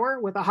portable power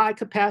with a high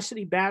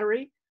capacity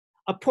battery,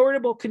 a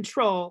portable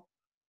control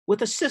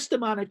with a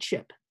system on a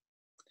chip.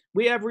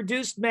 We have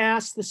reduced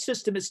mass. The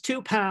system is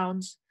 2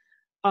 pounds.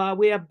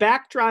 We have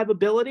back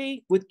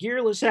drivability with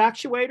gearless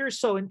actuators.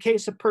 So in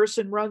case a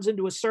person runs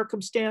into a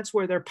circumstance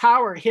where their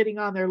power hitting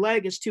on their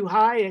leg is too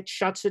high, it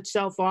shuts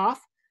itself off.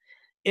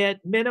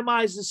 It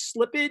minimizes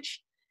slippage,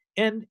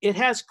 and it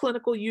has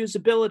clinical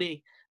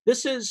usability.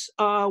 This is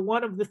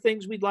one of the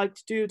things we'd like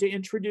to do to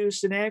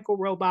introduce an ankle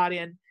robot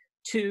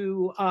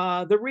into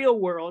the real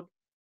world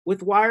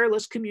with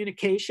wireless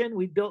communication.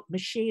 We built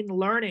machine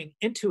learning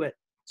into it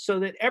so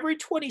that every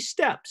 20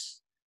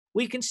 steps,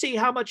 we can see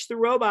how much the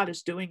robot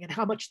is doing and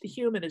how much the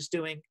human is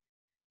doing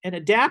and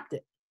adapt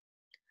it.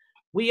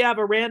 We have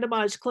a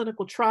randomized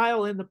clinical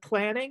trial in the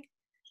planning,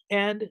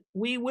 and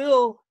we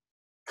will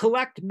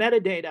collect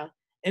metadata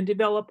and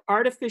develop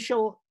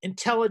artificial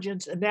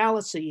intelligence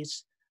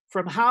analyses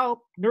from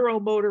how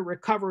neuromotor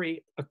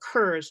recovery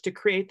occurs to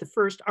create the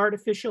first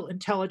artificial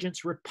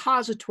intelligence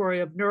repository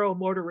of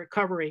neuromotor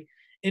recovery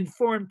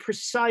informed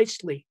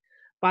precisely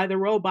by the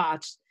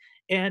robots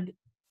and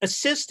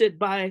assisted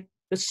by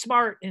the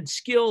smart and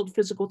skilled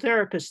physical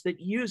therapists that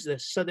use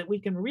this so that we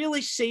can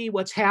really see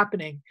what's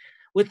happening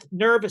with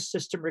nervous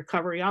system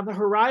recovery. On the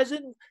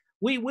horizon,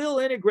 we will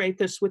integrate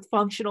this with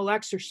functional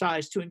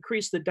exercise to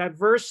increase the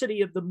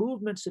diversity of the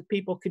movements that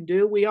people can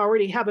do. We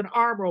already have an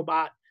arm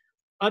robot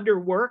under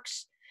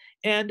works,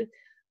 and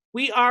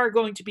we are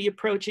going to be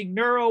approaching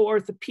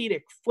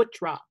neuro-orthopedic foot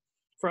drop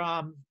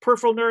from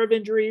peripheral nerve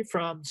injury,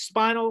 from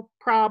spinal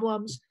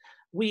problems.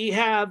 We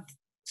have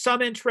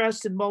some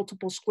interest in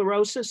multiple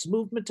sclerosis,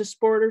 movement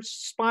disorders,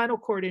 spinal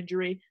cord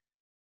injury.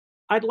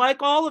 I'd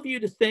like all of you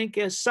to think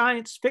as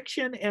science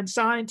fiction and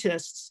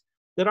scientists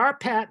that our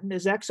patent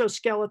is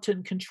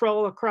exoskeleton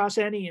control across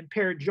any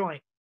impaired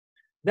joint.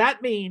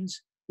 That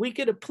means we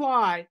could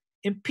apply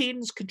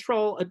impedance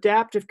control,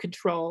 adaptive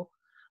control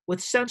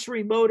with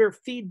sensory motor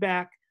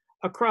feedback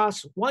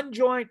across one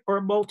joint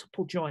or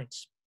multiple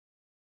joints,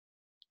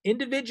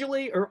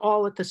 individually or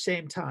all at the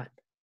same time.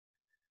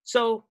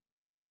 So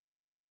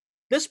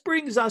this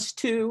brings us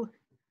to,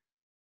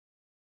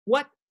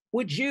 what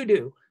would you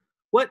do?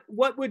 What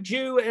would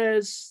you,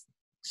 as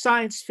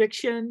science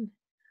fiction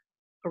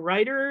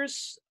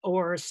writers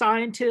or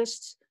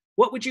scientists,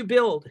 what would you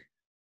build?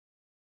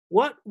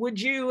 What would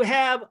you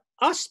have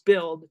us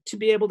build to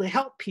be able to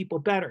help people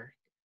better?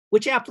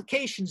 Which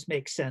applications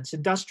make sense?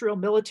 Industrial,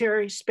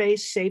 military,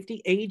 space,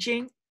 safety,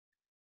 aging?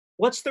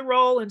 What's the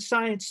role in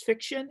science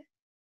fiction?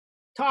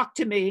 Talk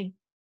to me.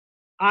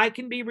 I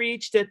can be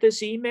reached at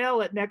this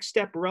email at Next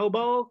Step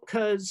Robo,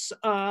 because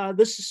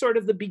this is sort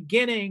of the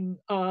beginning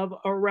of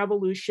a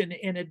revolution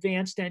in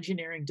advanced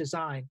engineering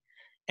design.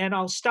 And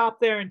I'll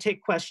stop there and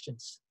take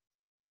questions.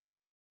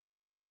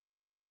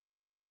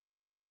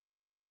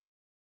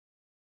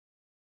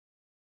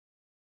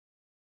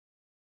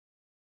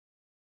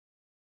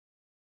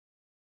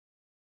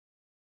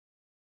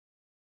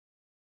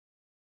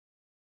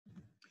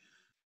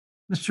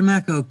 Mr.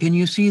 Macko, can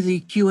you see the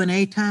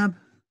Q&A tab?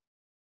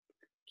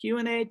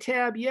 Q&A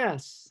tab,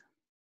 yes.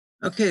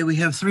 Okay, we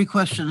have 3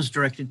 questions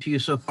directed to you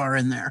so far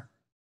in there.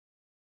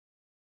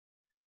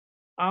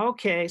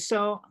 Okay,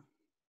 so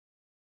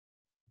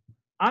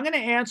I'm going to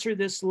answer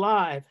this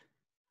live.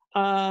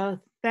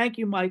 Thank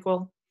you,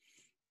 Michael.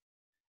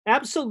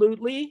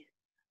 Absolutely.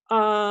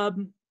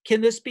 Can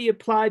this be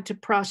applied to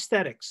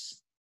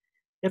prosthetics?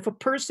 If a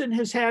person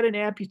has had an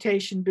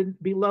amputation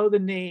below the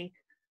knee,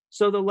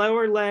 so the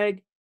lower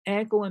leg,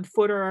 ankle, and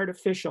foot are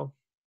artificial.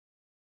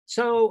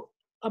 So,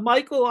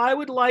 Michael, I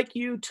would like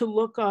you to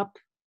look up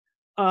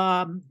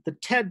the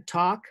TED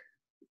Talk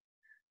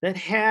that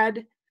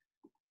had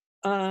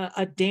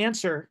a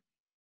dancer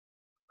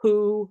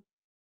who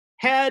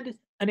had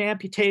an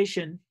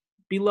amputation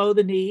below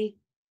the knee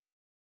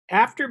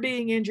after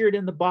being injured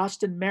in the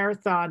Boston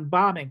Marathon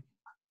bombing.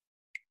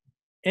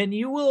 And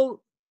you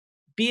will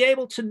be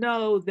able to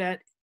know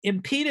that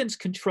impedance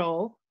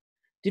control,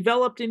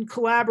 developed in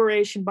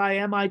collaboration by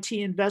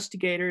MIT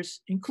investigators,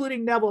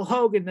 including Neville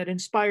Hogan, that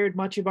inspired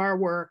much of our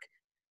work,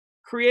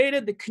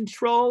 created the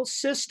control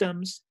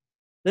systems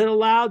that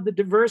allowed the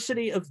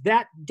diversity of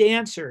that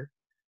dancer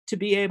to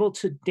be able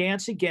to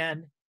dance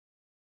again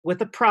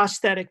with a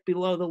prosthetic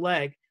below the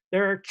leg.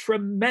 There are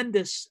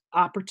tremendous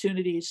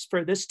opportunities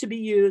for this to be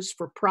used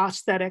for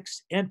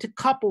prosthetics and to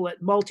couple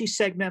it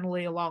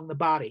multi-segmentally along the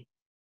body.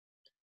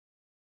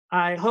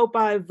 I hope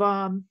I've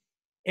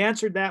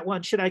answered that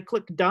one. Should I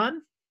click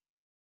done?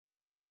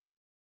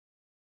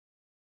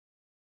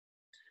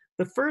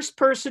 The first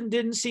person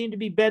didn't seem to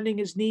be bending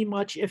his knee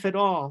much, if at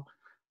all.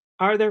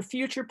 Are there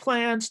future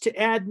plans to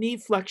add knee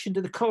flexion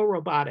to the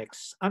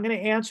co-robotics? I'm going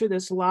to answer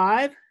this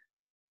live.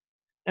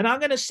 And I'm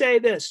going to say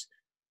this.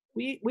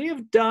 We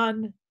have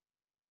done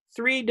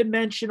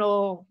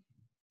 3-dimensional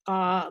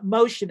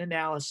motion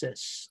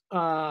analysis,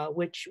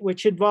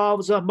 which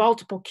involves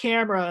multiple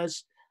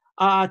cameras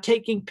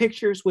taking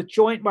pictures with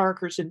joint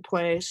markers in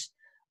place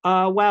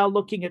while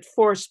looking at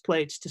force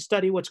plates to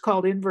study what's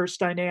called inverse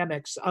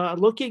dynamics,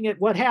 looking at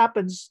what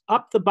happens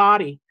up the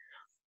body.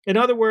 In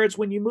other words,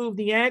 when you move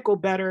the ankle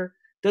better,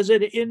 does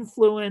it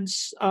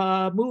influence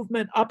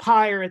movement up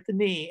higher at the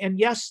knee? And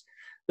yes,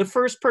 the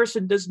first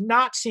person does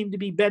not seem to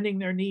be bending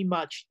their knee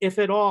much, if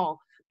at all,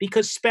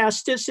 because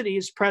spasticity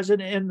is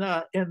present in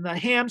the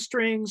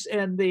hamstrings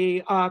and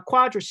the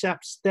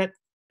quadriceps that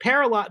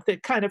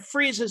kind of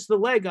freezes the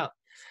leg up.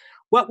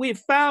 What we've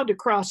found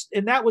across,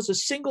 and that was a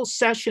single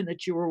session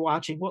that you were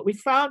watching, what we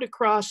found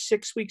across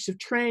 6 weeks of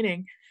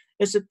training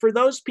is that for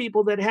those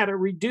people that had a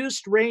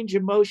reduced range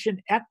of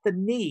motion at the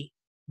knee,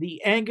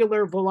 the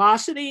angular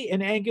velocity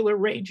and angular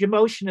range of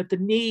motion at the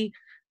knee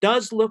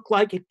does look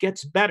like it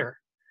gets better.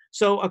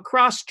 So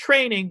across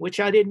training, which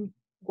I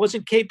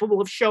wasn't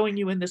capable of showing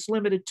you in this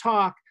limited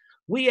talk,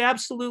 we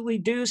absolutely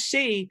do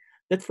see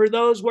that for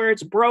those where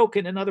it's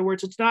broken, in other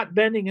words, it's not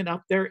bending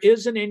enough, there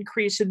is an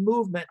increase in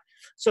movement.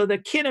 So the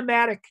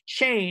kinematic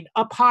chain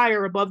up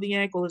higher above the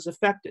ankle is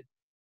affected.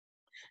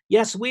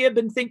 Yes, we have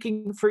been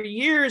thinking for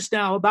years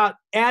now about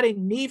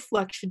adding knee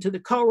flexion to the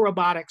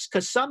co-robotics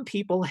because some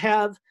people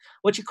have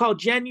what you call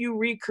genu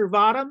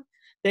recurvatum.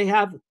 They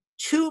have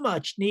too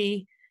much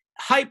knee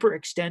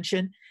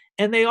hyperextension,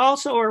 and they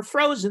also are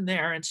frozen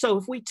there. And so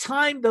if we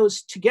time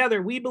those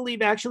together, we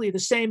believe actually the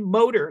same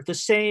motor, the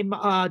same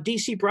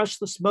DC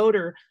brushless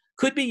motor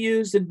could be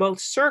used in both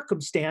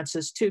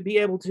circumstances to be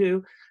able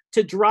to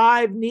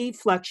drive knee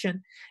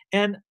flexion.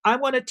 And I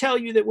want to tell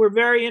you that we're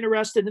very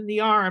interested in the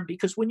arm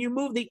because when you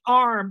move the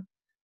arm,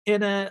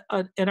 in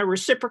a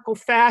reciprocal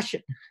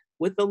fashion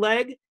with the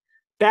leg,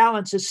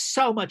 balance is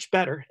so much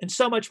better and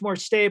so much more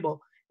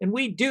stable. And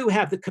we do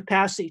have the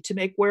capacity to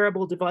make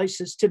wearable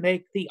devices to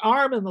make the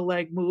arm and the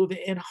leg move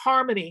in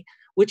harmony,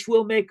 which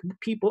will make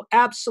people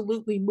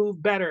absolutely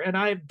move better. And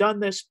I have done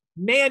this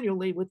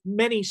manually with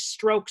many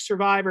stroke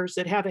survivors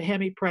that have a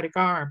hemiparetic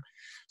arm.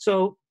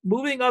 So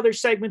moving other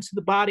segments of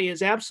the body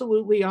is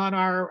absolutely on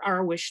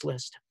our wish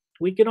list.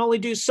 We can only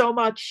do so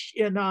much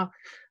in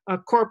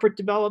corporate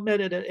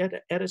development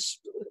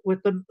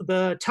with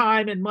the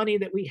time and money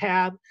that we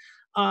have,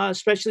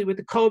 especially with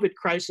the COVID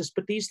crisis,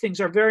 but these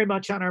things are very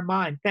much on our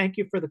mind. Thank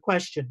you for the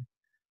question.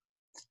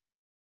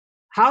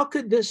 How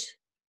could this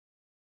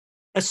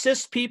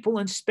assist people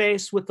in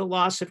space with the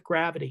loss of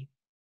gravity?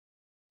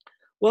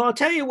 Well, I'll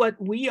tell you what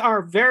we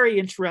are very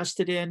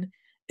interested in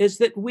is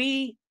that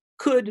we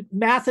could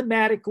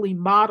mathematically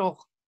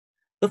model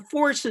the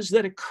forces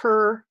that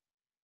occur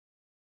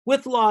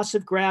with loss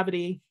of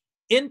gravity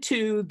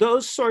into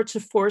those sorts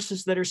of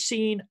forces that are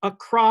seen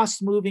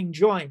across moving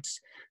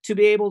joints to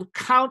be able to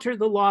counter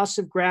the loss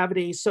of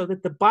gravity so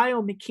that the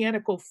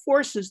biomechanical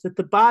forces that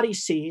the body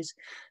sees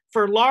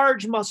for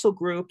large muscle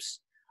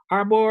groups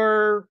are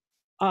more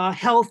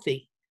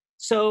healthy.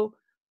 So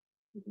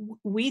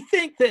we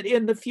think that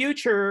in the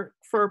future,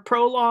 for a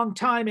prolonged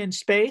time in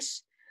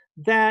space,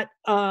 that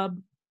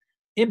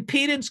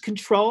impedance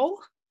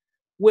control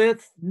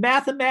with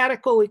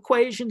mathematical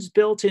equations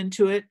built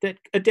into it that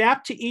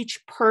adapt to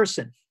each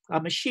person,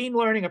 machine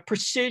learning, a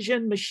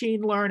precision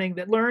machine learning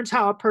that learns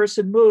how a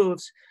person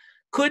moves,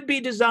 could be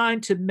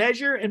designed to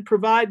measure and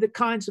provide the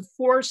kinds of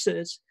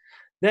forces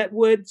that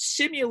would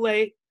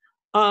simulate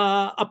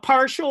a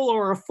partial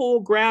or a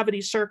full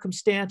gravity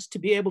circumstance to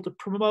be able to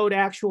promote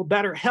actual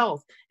better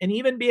health, and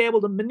even be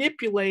able to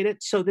manipulate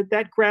it so that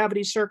that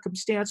gravity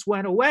circumstance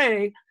went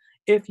away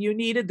if you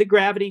needed the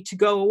gravity to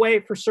go away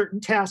for certain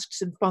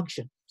tasks and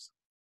functions.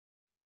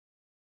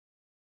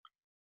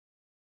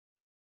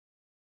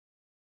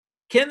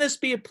 Can this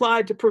be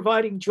applied to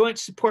providing joint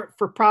support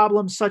for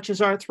problems such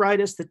as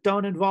arthritis that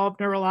don't involve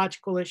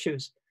neurological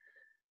issues?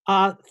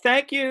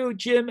 Thank you,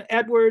 Jim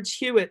Edwards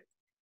Hewitt.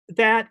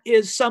 That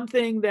is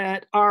something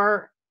that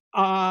our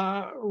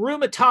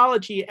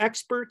rheumatology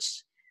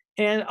experts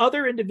and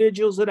other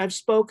individuals that I've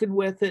spoken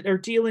with that are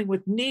dealing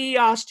with knee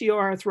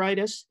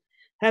osteoarthritis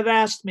have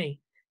asked me.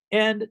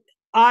 And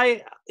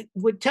I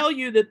would tell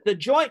you that the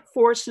joint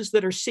forces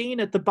that are seen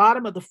at the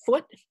bottom of the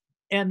foot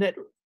and that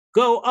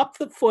go up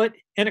the foot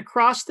and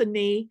across the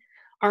knee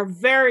are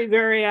very,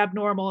 very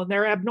abnormal. And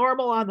they're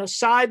abnormal on the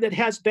side that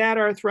has bad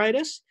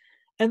arthritis,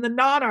 and the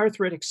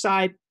non-arthritic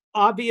side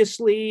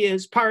obviously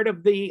is part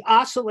of the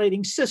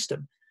oscillating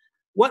system.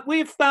 What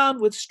we've found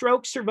with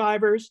stroke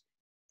survivors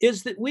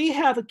is that we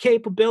have a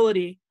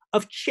capability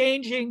of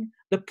changing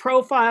the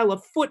profile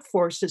of foot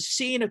forces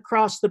seen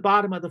across the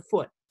bottom of the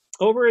foot.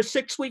 Over a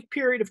 6-week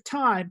period of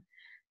time,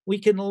 we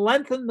can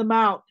lengthen them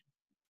out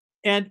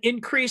and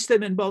increase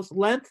them in both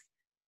length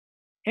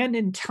and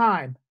in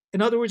time.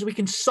 In other words, we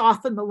can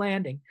soften the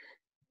landing.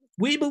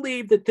 We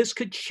believe that this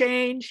could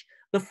change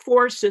the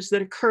forces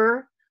that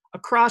occur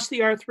across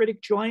the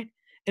arthritic joint,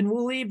 and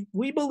we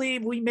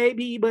believe we may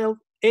be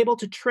able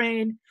to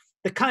train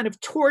the kind of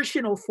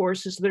torsional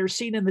forces that are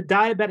seen in the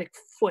diabetic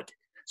foot.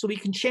 So we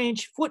can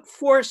change foot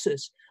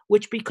forces,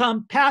 which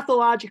become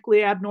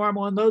pathologically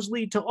abnormal, and those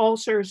lead to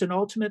ulcers and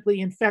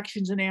ultimately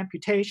infections and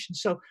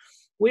amputations. So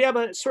we have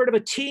a sort of a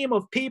team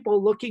of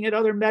people looking at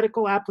other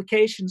medical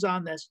applications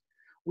on this.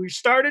 We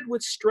started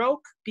with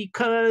stroke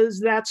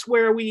because that's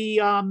where we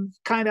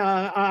kind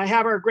of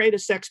have our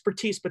greatest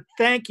expertise, but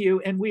thank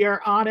you, and we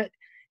are on it,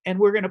 and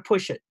we're going to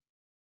push it.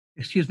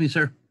 Excuse me,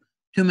 sir.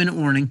 2-minute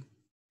warning.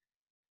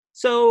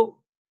 So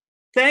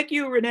thank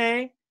you,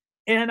 Renee,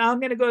 and I'm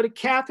going to go to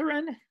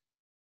Catherine.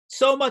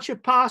 So much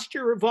of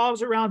posture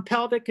revolves around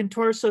pelvic and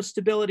torso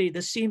stability.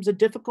 This seems a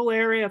difficult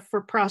area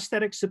for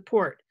prosthetic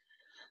support.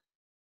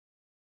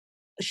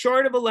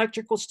 Short of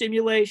electrical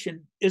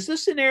stimulation, is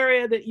this an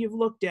area that you've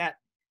looked at?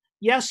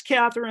 Yes,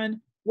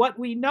 Catherine. What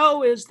we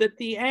know is that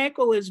the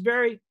ankle is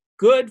very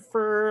good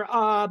for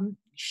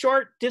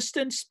short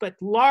distance, but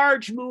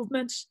large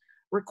movements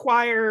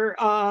require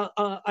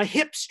a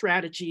hip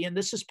strategy. And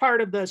this is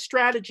part of the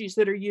strategies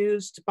that are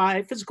used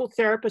by physical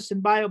therapists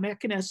and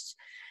biomechanists.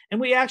 And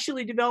we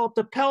actually developed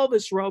a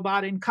pelvis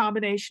robot in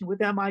combination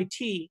with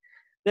MIT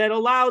that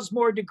allows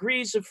more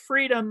degrees of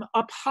freedom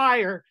up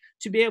higher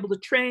to be able to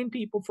train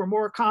people for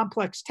more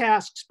complex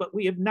tasks, but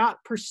we have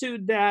not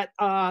pursued that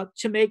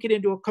to make it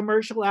into a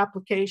commercial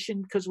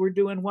application because we're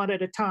doing one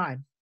at a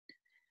time.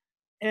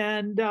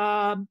 And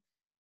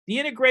the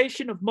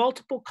integration of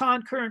multiple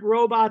concurrent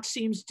robots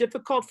seems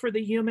difficult for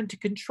the human to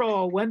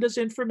control. When does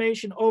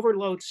information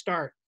overload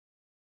start?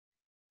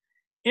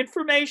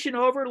 Information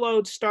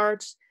overload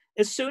starts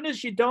as soon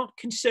as you don't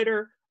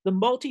consider the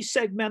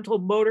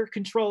multi-segmental motor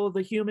control of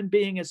the human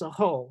being as a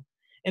whole.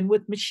 And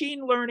with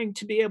machine learning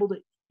to be able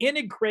to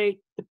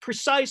integrate the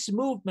precise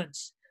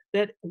movements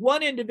that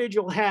one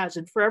individual has,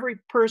 and for every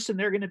person,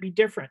 they're going to be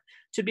different,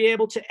 to be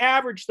able to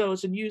average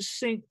those and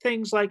use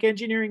things like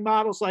engineering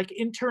models, like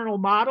internal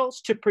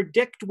models, to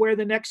predict where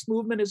the next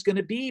movement is going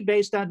to be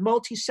based on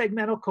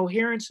multi-segmental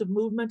coherence of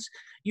movements,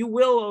 you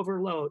will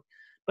overload.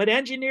 But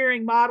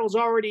engineering models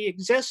already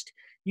exist.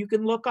 You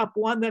can look up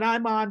one that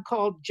I'm on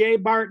called J.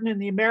 Barton in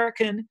the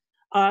American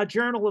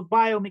Journal of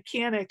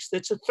Biomechanics.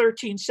 That's a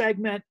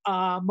 13-segment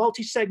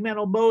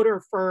multi-segmental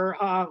motor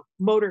for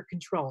motor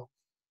control.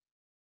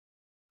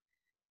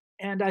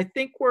 And I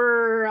think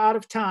we're out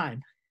of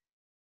time.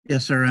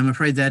 Yes, sir. I'm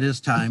afraid that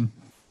is time.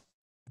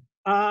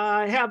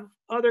 I have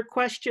other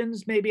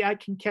questions. Maybe I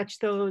can catch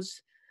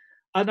those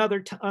another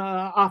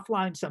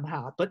offline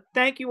somehow. But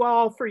thank you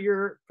all for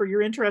your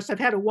interest. I've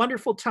had a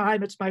wonderful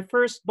time. It's my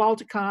first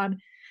Balticon,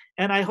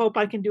 and I hope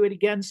I can do it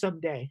again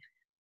someday.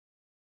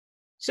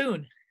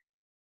 Soon.